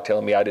of God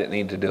telling me I didn't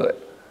need to do it.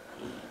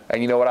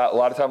 And you know what a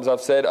lot of times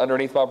I've said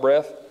underneath my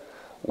breath?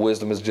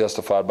 Wisdom is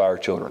justified by our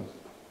children.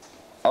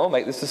 I'm going to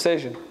make this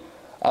decision.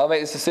 I'll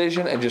make this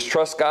decision and just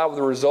trust God with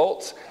the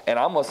results, and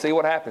I'm going to see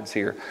what happens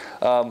here.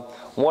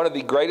 One of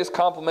the greatest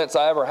compliments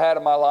I ever had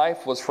in my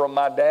life was from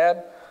my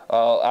dad.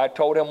 I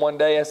told him one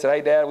day, I said,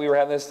 hey, Dad, we were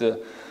having this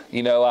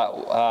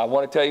I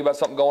want to tell you about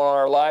something going on in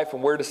our life,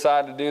 and we're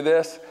deciding to do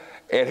this.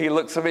 And he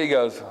looks at me, he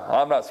goes,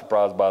 I'm not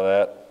surprised by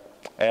that.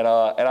 And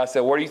I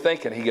said, what are you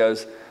thinking? He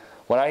goes,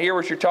 when I hear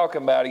what you're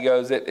talking about, he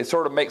goes, it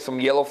sort of makes some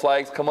yellow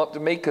flags come up to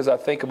me because I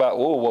think about,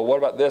 oh, well, what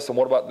about this and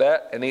what about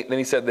that? And then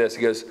he said this,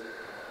 he goes,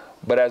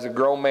 but as a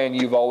grown man,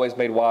 you've always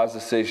made wise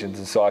decisions,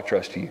 and so I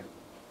trust you.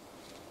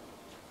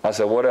 I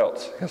said, what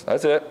else? He goes,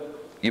 that's it.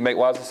 You make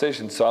wise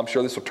decisions, so I'm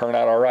sure this will turn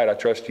out all right. I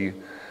trust you.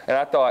 And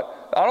I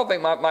thought, I don't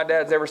think my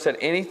dad's ever said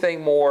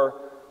anything more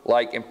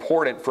like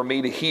important for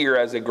me to hear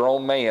as a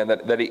grown man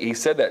that he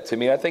said that to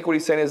me. And I think what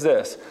he's saying is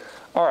this: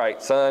 all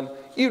right, son,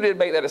 you did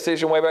make that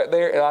decision way back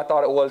there, and I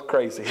thought it was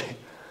crazy.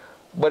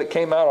 But it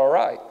came out all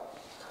right.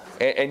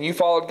 And you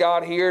followed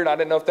God here, and I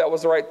didn't know if that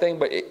was the right thing,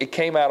 but it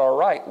came out all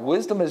right.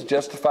 Wisdom is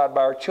justified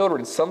by our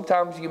children.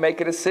 Sometimes you make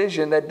a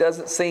decision that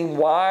doesn't seem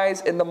wise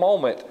in the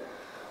moment,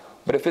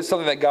 but if it's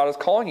something that God is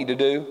calling you to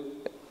do,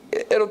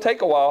 it'll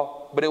take a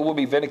while, but it will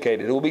be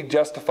vindicated. It will be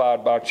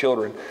justified by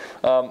children.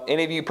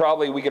 Any of you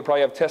we could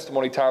probably have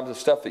testimony times of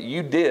stuff that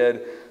you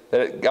did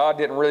that God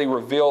didn't really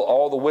reveal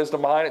all the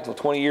wisdom behind it until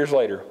 20 years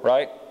later,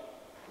 right?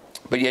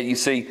 But yet you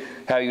see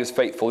how he was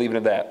faithful even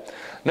in that.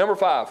 Number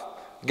 5,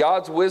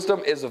 God's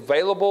wisdom is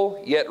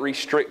available yet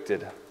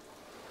restricted.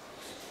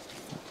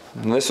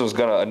 And this was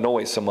going to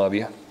annoy some of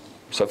you.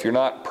 So if you're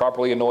not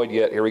properly annoyed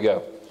yet, here we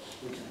go.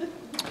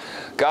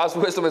 God's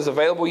wisdom is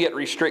available yet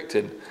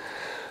restricted.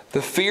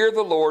 The fear of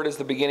the Lord is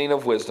the beginning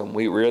of wisdom.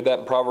 We read that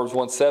in Proverbs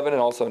 1:7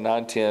 and also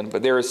 9:10.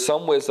 But there is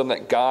some wisdom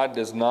that God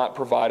does not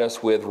provide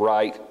us with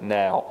right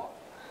now.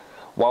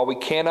 While we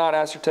cannot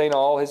ascertain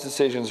all his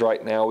decisions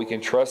right now, we can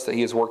trust that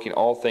he is working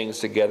all things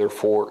together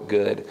for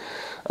good.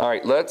 All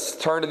right, let's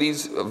turn to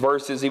these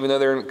verses, even though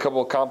they're in a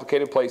couple of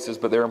complicated places,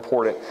 but they're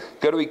important.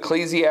 Go to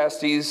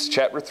Ecclesiastes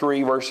chapter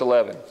 3, verse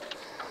 11.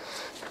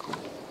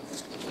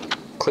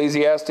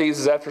 Ecclesiastes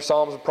is after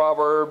Psalms and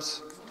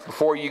Proverbs,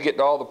 before you get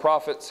to all the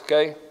prophets,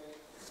 okay?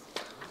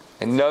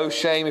 And no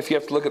shame if you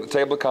have to look at the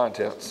table of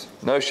contents.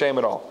 No shame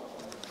at all.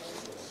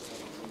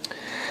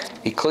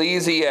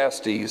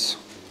 Ecclesiastes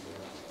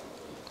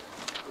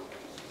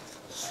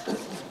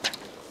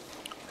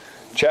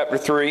chapter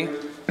 3.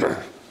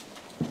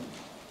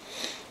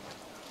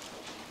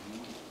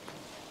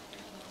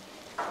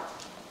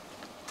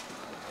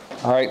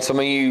 All right, some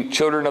of you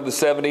children of the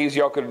 70s,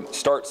 y'all could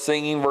start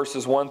singing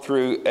verses 1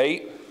 through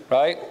 8,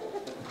 right?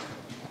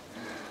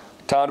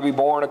 Time to be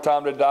born, a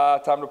time to die,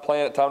 time to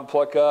plant, a time to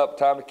pluck up,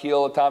 time to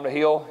kill, a time to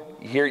heal.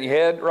 You hear it in your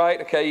head, right?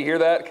 Okay, you hear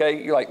that?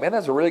 Okay, you're like, man,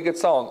 that's a really good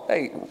song.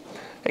 Hey,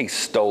 he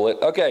stole it.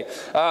 Okay,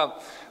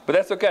 but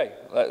that's okay.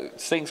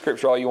 Sing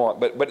scripture all you want.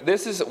 But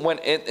this is when,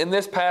 in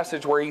this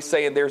passage where he's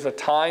saying there's a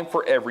time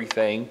for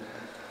everything,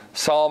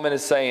 Solomon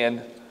is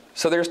saying,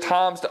 so there's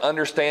times to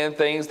understand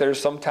things. There's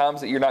some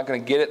times that you're not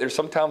going to get it. There's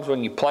sometimes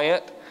when you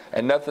plant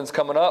and nothing's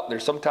coming up.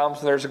 There's sometimes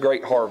when there's a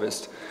great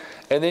harvest.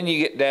 And then you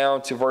get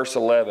down to verse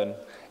 11.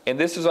 And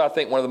this is, I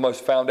think, one of the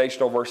most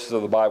foundational verses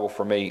of the Bible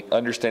for me,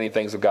 understanding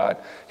things of God.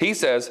 He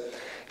says,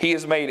 he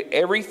has made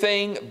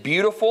everything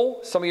beautiful.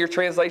 Some of your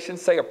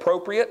translations say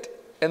appropriate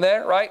in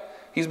there, right?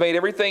 He's made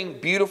everything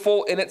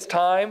beautiful in its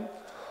time.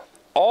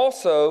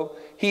 Also,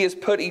 he has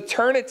put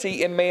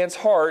eternity in man's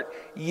heart,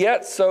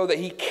 yet so that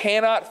he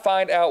cannot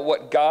find out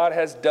what God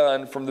has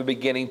done from the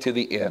beginning to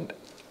the end.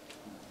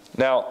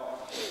 Now,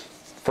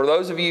 for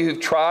those of you who've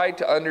tried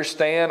to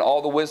understand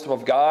all the wisdom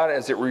of God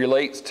as it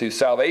relates to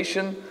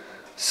salvation,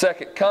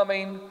 second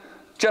coming,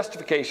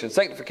 justification,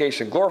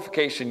 sanctification,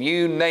 glorification,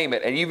 you name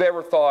it, and you've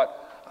ever thought,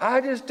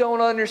 I just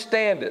don't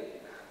understand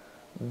it,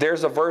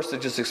 there's a verse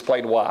that just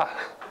explains why.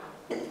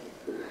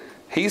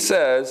 He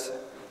says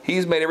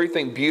he's made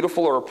everything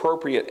beautiful or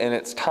appropriate in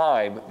its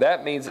time.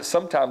 That means that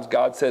sometimes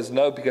God says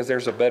no because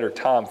there's a better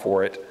time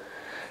for it.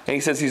 And he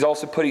says he's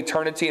also put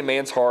eternity in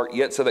man's heart,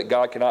 yet so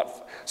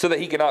that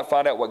he cannot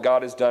find out what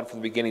God has done from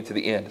the beginning to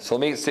the end. So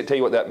let me tell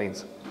you what that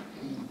means.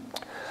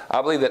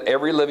 I believe that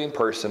every living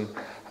person,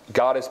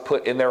 God has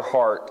put in their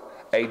heart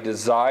a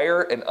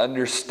desire, an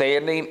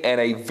understanding, and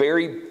a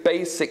very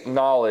basic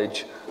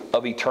knowledge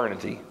of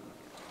eternity.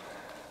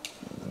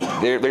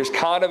 There's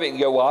kind of it, you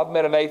go, well, I've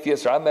met an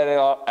atheist or I've met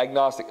an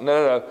agnostic.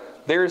 No.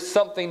 There's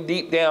something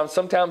deep down,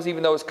 sometimes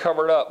even though it's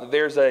covered up,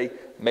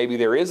 maybe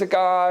there is a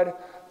God,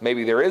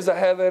 maybe there is a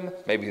heaven,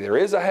 maybe there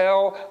is a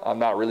hell. I'm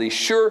not really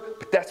sure,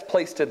 but that's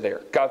placed in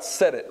there. God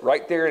set it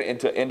right there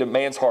into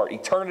man's heart,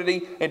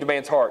 eternity into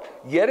man's heart.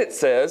 Yet it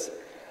says,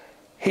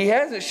 he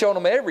hasn't shown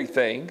them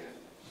everything.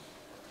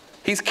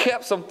 He's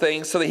kept some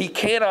things so that he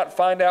cannot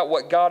find out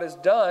what God has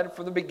done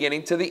from the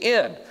beginning to the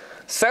end.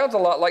 Sounds a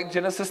lot like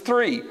Genesis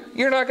 3.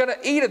 You're not going to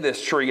eat of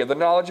this tree of the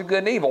knowledge of good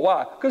and evil.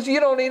 Why? Because you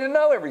don't need to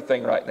know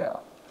everything right now.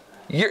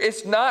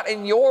 It's not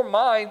in your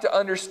mind to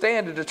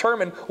understand, to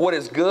determine what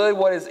is good,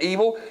 what is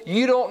evil.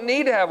 You don't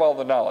need to have all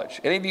the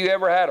knowledge. Any of you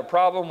ever had a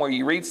problem where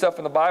you read stuff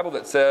in the Bible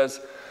that says,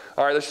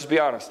 all right, let's just be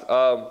honest.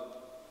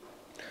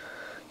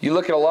 You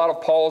look at a lot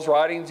of Paul's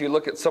writings, you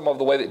look at some of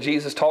the way that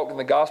Jesus talked in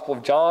the Gospel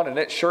of John, and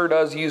it sure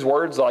does use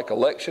words like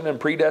election and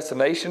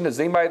predestination. Does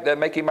that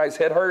make anybody's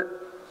head hurt?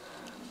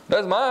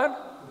 Does mine.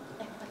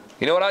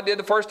 You know what I did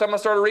the first time I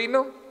started reading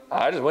them?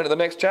 I just went to the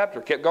next chapter,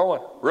 kept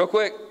going real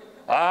quick.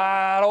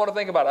 I don't want to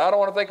think about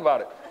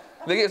it.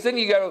 Then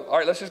you go, all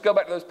right, let's just go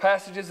back to those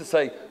passages and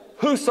say,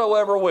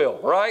 whosoever will,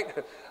 right?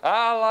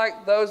 I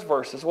like those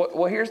verses.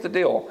 Well, here's the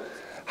deal.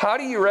 How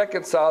do you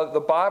reconcile that the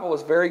Bible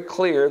is very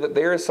clear that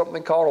there is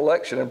something called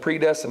election and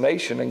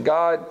predestination, and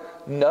God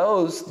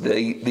knows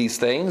these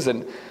things,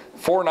 and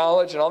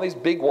foreknowledge, and all these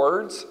big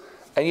words.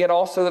 And yet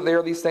also that there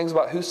are these things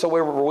about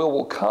whosoever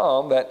will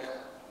come, that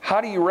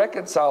how do you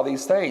reconcile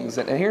these things?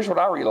 And here's what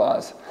I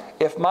realize.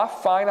 If my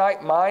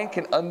finite mind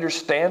can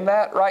understand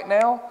that right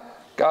now,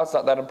 God's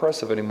not that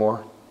impressive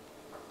anymore.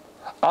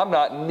 I'm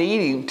not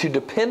needing to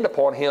depend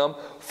upon Him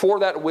for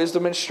that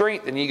wisdom and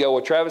strength. And you go,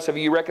 well, Travis, have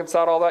you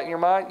reconciled all that in your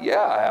mind?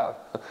 Yeah, I have.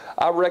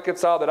 I've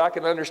reconciled that I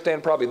can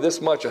understand probably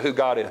this much of who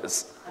God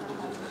is.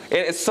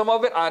 And some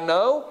of it I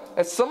know,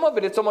 and some of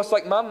it it's almost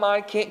like my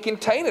mind can't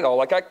contain it all.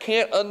 Like I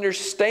can't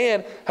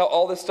understand how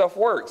all this stuff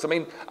works. I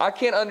mean, I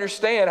can't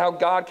understand how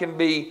God can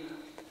be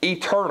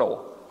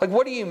eternal. Like,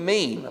 what do you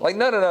mean? Like,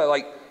 no.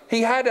 Like,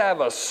 He had to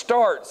have a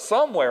start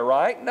somewhere,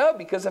 right? No,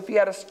 because if He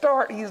had a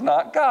start, He's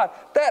not God.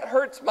 That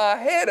hurts my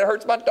head. It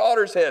hurts my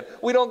daughter's head.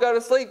 We don't go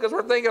to sleep because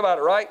we're thinking about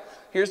it, right?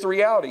 Here's the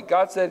reality.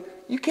 God said,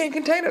 you can't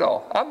contain it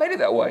all. I made it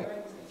that way.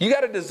 You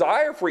got a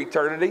desire for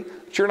eternity,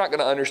 but you're not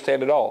going to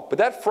understand it all. But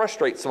that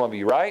frustrates some of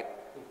you, right?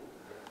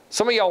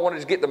 Some of y'all want to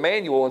just get the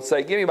manual and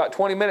say, give me about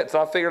 20 minutes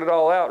and I figured it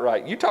all out,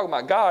 right? You're talking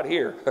about God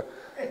here.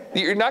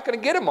 You're not going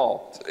to get them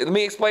all. Let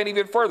me explain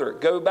even further.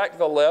 Go back to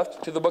the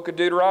left to the book of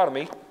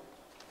Deuteronomy.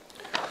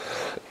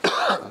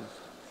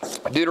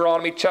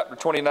 Deuteronomy chapter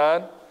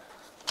 29,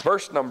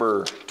 verse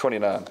number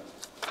 29.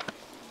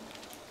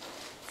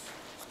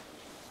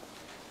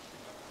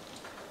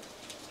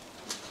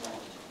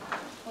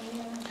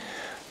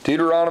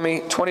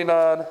 Deuteronomy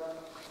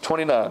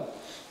 29:29.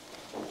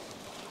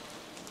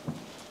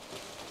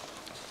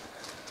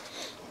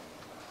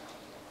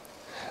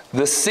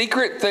 The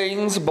secret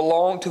things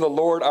belong to the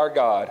Lord our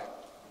God,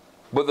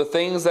 but the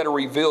things that are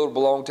revealed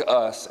belong to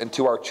us and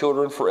to our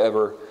children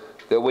forever,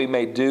 that we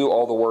may do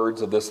all the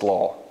words of this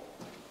law.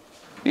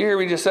 You hear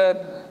what he just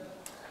said?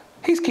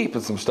 He's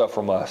keeping some stuff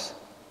from us.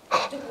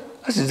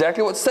 That's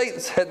exactly what Satan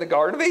said in the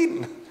Garden of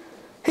Eden.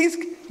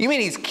 You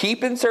mean he's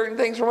keeping certain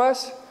things from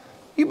us?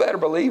 You better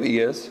believe he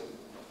is.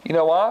 You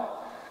know why?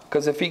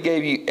 Because if he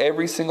gave you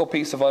every single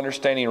piece of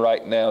understanding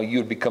right now, you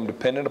would become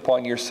dependent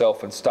upon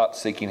yourself and stop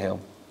seeking Him.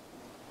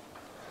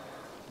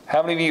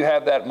 How many of you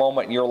have that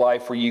moment in your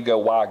life where you go,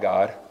 why,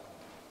 God?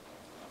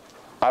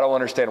 I don't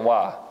understand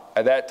why.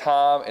 At that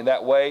time, in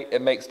that way,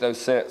 it makes no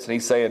sense. And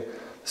He's saying,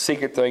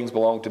 secret things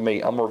belong to me.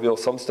 I'm going to reveal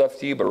some stuff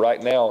to you, but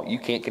right now, you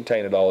can't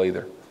contain it all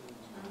either.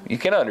 You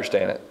can't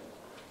understand it.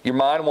 Your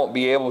mind won't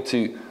be able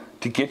to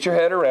get your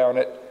head around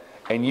it.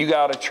 And you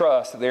got to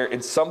trust that there,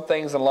 in some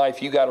things in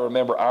life, you got to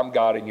remember, I'm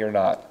God and you're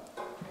not.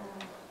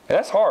 And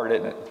that's hard,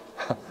 isn't it?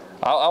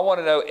 I want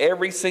to know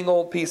every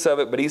single piece of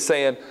it, but He's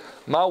saying,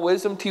 my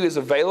wisdom to you is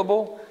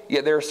available,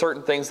 yet there are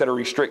certain things that are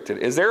restricted.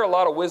 Is there a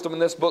lot of wisdom in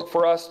this book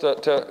for us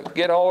to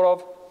get hold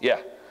of? Yeah.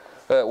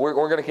 We're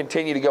going to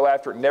continue to go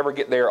after it and never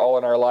get there all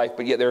in our life,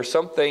 but yet there are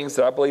some things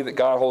that I believe that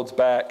God holds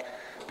back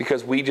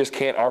because we just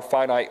can't, our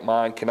finite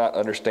mind cannot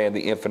understand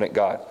the infinite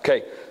God.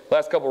 Okay,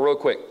 last couple real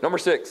quick. Number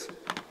 6.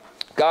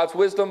 God's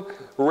wisdom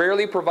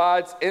rarely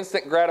provides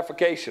instant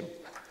gratification.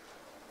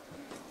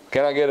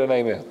 Can I get an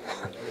amen?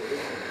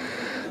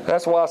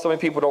 That's why so many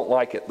people don't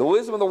like it. The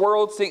wisdom of the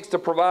world seeks to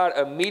provide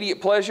immediate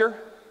pleasure,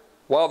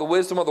 while the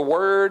wisdom of the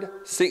Word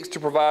seeks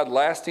to provide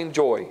lasting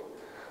joy.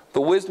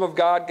 The wisdom of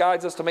God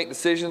guides us to make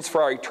decisions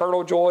for our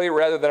eternal joy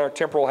rather than our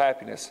temporal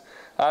happiness.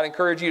 I'd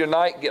encourage you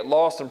tonight, get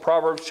lost in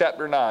Proverbs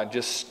chapter 9.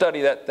 Just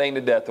study that thing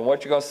to death. And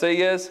what you're going to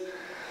see is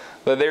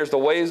that there's the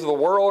ways of the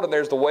world and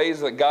there's the ways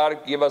that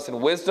God give us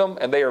in wisdom,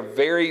 and they are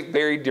very,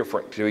 very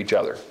different to each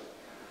other.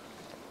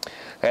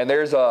 And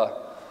there's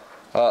a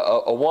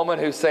woman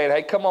who's saying,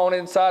 hey, come on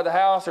inside the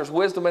house. There's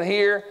wisdom in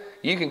here.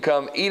 You can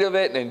come eat of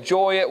it and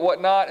enjoy it,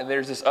 whatnot. And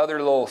there's this other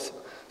little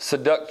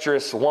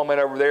seductress woman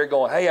over there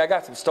going, hey, I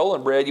got some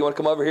stolen bread. You want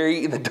to come over here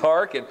eat in the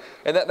dark? And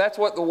that's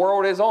what the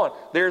world is on.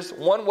 There's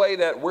one way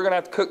that we're going to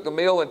have to cook the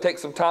meal and take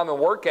some time and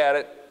work at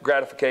it,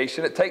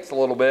 gratification. It takes a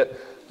little bit.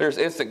 There's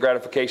instant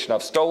gratification.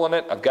 I've stolen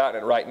it. I've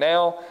gotten it right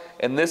now.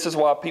 And this is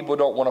why people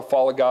don't want to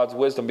follow God's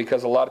wisdom,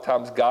 because a lot of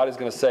times God is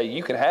going to say,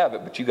 you can have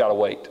it, but you got to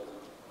wait.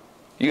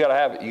 You got to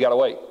have it. You got to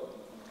wait.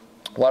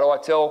 Why do I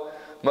tell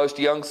most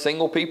young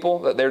single people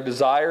that their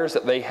desires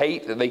that they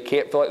hate, that they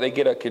can't feel like they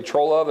get a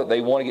control of, that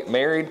they want to get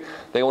married,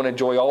 they want to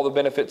enjoy all the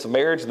benefits of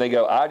marriage, and they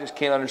go, I just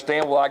can't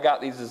understand, well, I got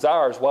these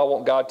desires. Why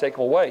won't God take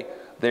them away?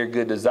 They're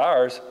good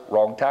desires.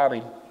 Wrong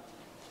timing.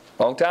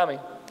 Wrong timing.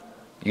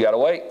 You got to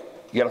wait.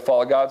 You got to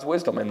follow God's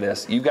wisdom in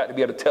this. You've got to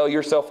be able to tell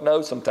yourself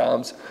no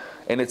sometimes,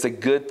 and it's a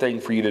good thing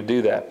for you to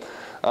do that.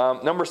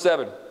 Number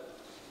 7,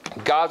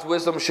 God's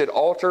wisdom should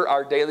alter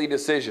our daily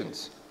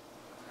decisions.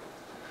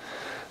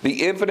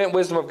 The infinite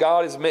wisdom of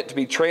God is meant to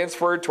be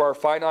transferred to our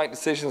finite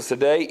decisions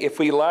today. If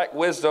we lack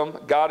wisdom,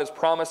 God has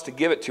promised to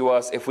give it to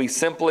us if we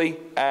simply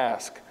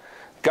ask.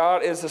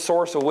 God is the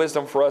source of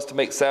wisdom for us to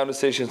make sound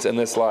decisions in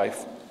this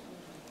life.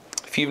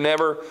 If you've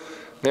never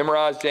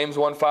memorized James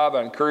 1:5,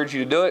 I encourage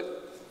you to do it.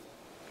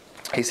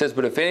 He says,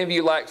 but if any of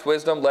you lacks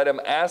wisdom, let him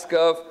ask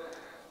of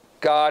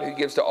God, who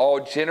gives to all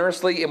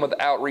generously and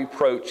without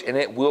reproach, and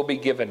it will be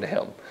given to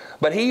him.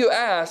 But he who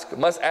asks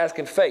must ask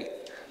in faith,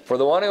 For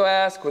the one who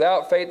asks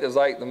without faith is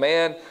like the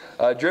man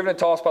driven and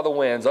tossed by the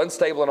winds,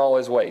 unstable in all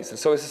his ways. And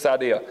so it's this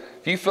idea.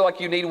 If you feel like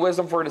you need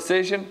wisdom for a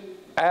decision,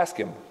 ask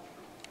him.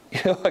 You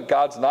know what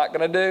God's not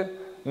going to do?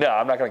 No,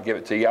 I'm not going to give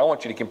it to you. I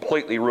want you to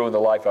completely ruin the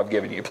life I've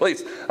given you.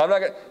 Please, I'm not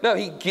going to. No,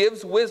 he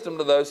gives wisdom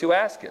to those who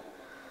ask it.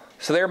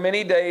 So there are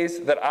many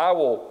days that I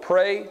will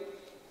pray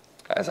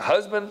as a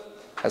husband,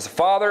 as a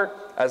father,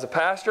 as a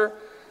pastor.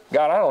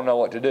 God, I don't know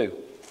what to do.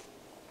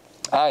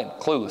 I am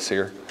clueless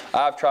here.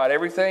 I've tried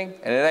everything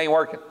and it ain't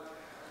working.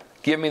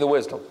 Give me the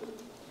wisdom.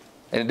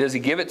 And does he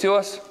give it to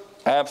us?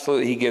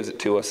 Absolutely, he gives it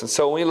to us. And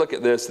so when we look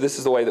at this, this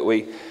is the way that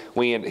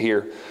we end it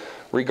here.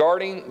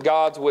 Regarding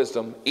God's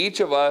wisdom,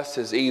 each of us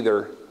is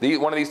either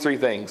one of these three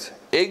things: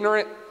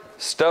 ignorant,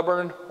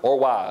 stubborn, or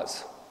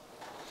wise.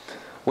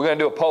 We're going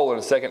to do a poll in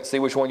a second to see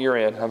which one you're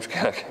in. I'm just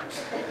kidding.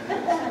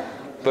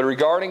 But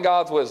regarding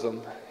God's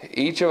wisdom,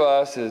 each of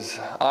us is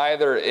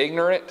either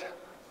ignorant,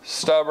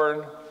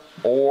 stubborn,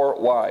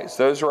 or wise.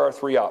 Those are our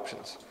three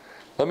options.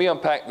 Let me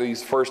unpack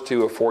these first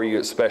two for you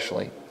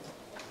especially.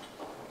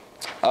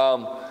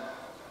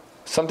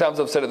 Sometimes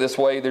I've said it this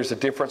way: there's a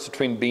difference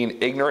between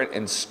being ignorant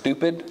and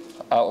stupid.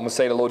 I'm going to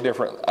say it a little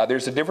different.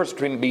 There's a difference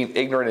between being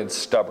ignorant and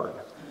stubborn.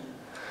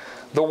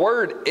 The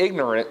word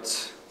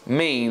ignorance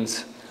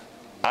means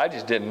I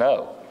just didn't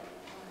know,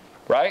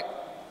 right?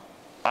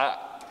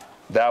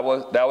 That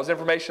was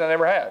information I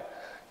never had.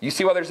 You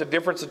see why there's a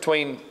difference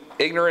between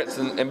ignorance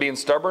and being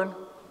stubborn?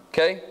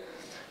 Okay?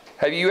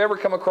 Have you ever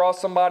come across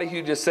somebody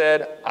who just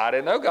said, I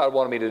didn't know God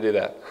wanted me to do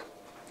that?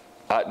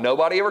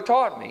 Nobody ever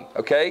taught me,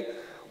 okay?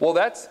 Well,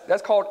 that's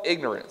called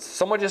ignorance.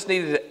 Someone just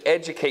needed to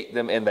educate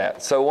them in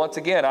that. So once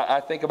again,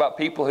 I think about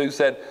people who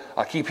said,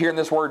 I keep hearing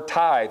this word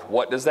tithe.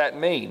 What does that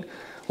mean?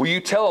 Well, you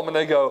tell them and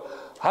they go,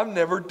 I've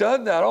never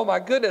done that. Oh my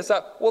goodness.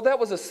 Well, that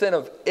was a sin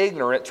of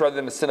ignorance rather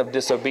than a sin of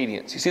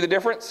disobedience. You see the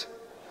difference?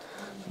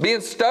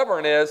 Being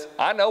stubborn is,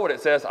 I know what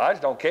it says, I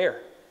just don't care.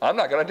 I'm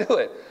not going to do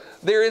it.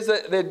 There is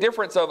the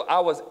difference of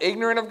I was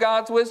ignorant of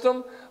God's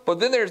wisdom,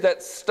 but then there's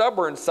that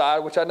stubborn side,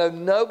 which I know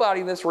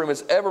nobody in this room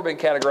has ever been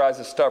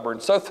categorized as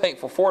stubborn. So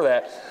thankful for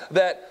that.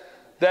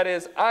 That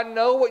is, I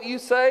know what you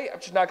say, I'm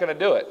just not going to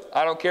do it.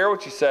 I don't care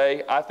what you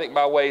say. I think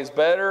my way is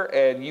better,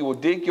 and you will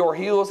dig your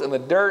heels in the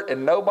dirt,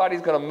 and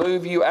nobody's going to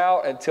move you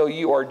out until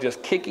you are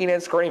just kicking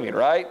and screaming,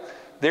 right?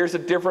 There's a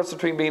difference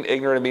between being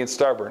ignorant and being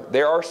stubborn.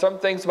 There are some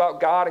things about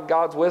God and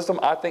God's wisdom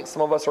I think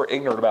some of us are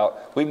ignorant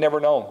about. We've never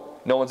known.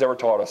 No one's ever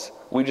taught us.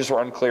 We just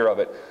were unclear of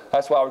it.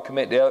 That's why I would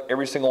commit to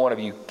every single one of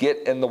you,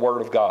 get in the Word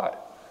of God.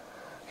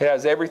 It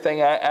has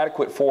everything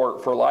adequate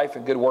for life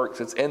and good works.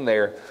 It's in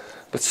there.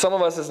 But some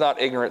of us is not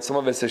ignorant. Some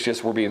of us is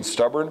just we're being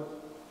stubborn.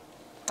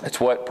 It's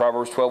what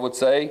Proverbs 12 would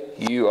say.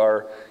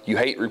 You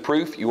hate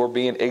reproof. You are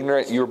being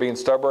ignorant. You are being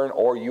stubborn.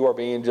 Or you are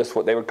being just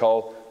what they would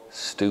call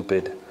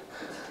stupid.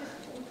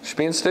 Just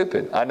being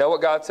stupid. I know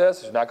what God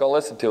says. You're not going to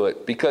listen to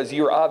it. Because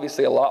you're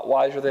obviously a lot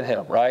wiser than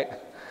Him, right?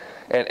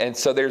 And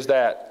so there's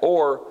that.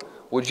 Or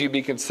would you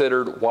be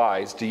considered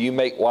wise? Do you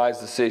make wise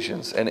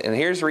decisions? And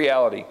here's the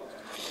reality.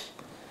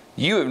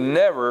 You have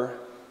never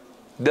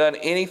done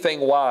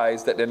anything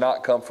wise that did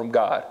not come from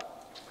God.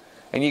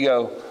 And you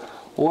go,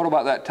 well, what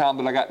about that time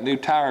that I got new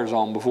tires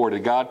on before?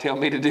 Did God tell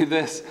me to do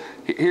this?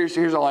 Here's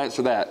I'll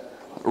answer that.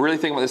 Really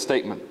think about this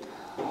statement.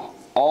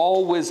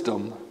 All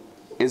wisdom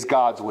is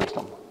God's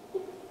wisdom.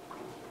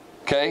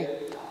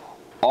 Okay?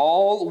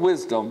 All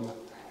wisdom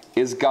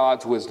is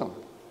God's wisdom.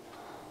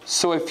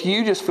 So if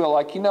you just feel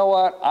like, you know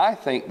what, I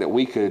think that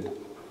we could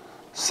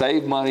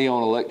save money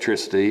on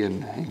electricity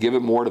and give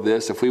it more to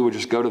this if we would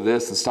just go to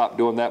this and stop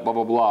doing that, blah,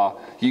 blah, blah.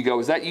 You go,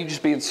 is that you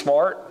just being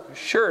smart?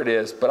 Sure it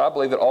is, but I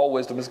believe that all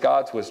wisdom is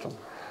God's wisdom.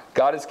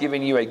 God has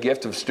given you a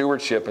gift of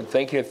stewardship and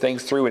thinking of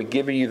things through and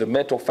giving you the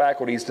mental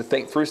faculties to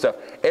think through stuff.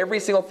 Every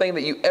single thing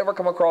that you ever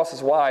come across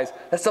as wise,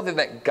 that's something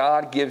that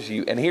God gives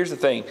you. And here's the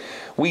thing.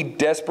 We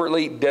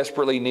desperately,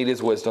 desperately need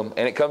His wisdom.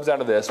 And it comes down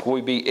to this. Will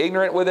we be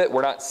ignorant with it?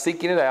 We're not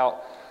seeking it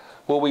out.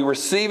 Will we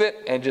receive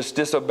it and just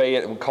disobey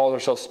it and call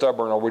ourselves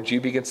stubborn, or would you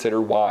be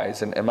considered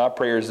wise? And my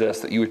prayer is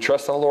this, that you would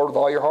trust in the Lord with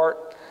all your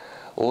heart,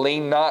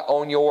 lean not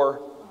on your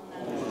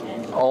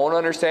own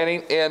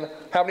understanding, and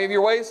how many of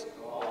your ways?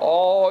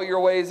 All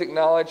your ways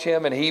acknowledge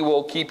Him, and He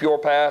will keep your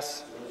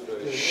paths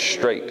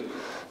straight.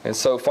 And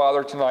so,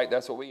 Father, tonight,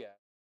 that's what we ask.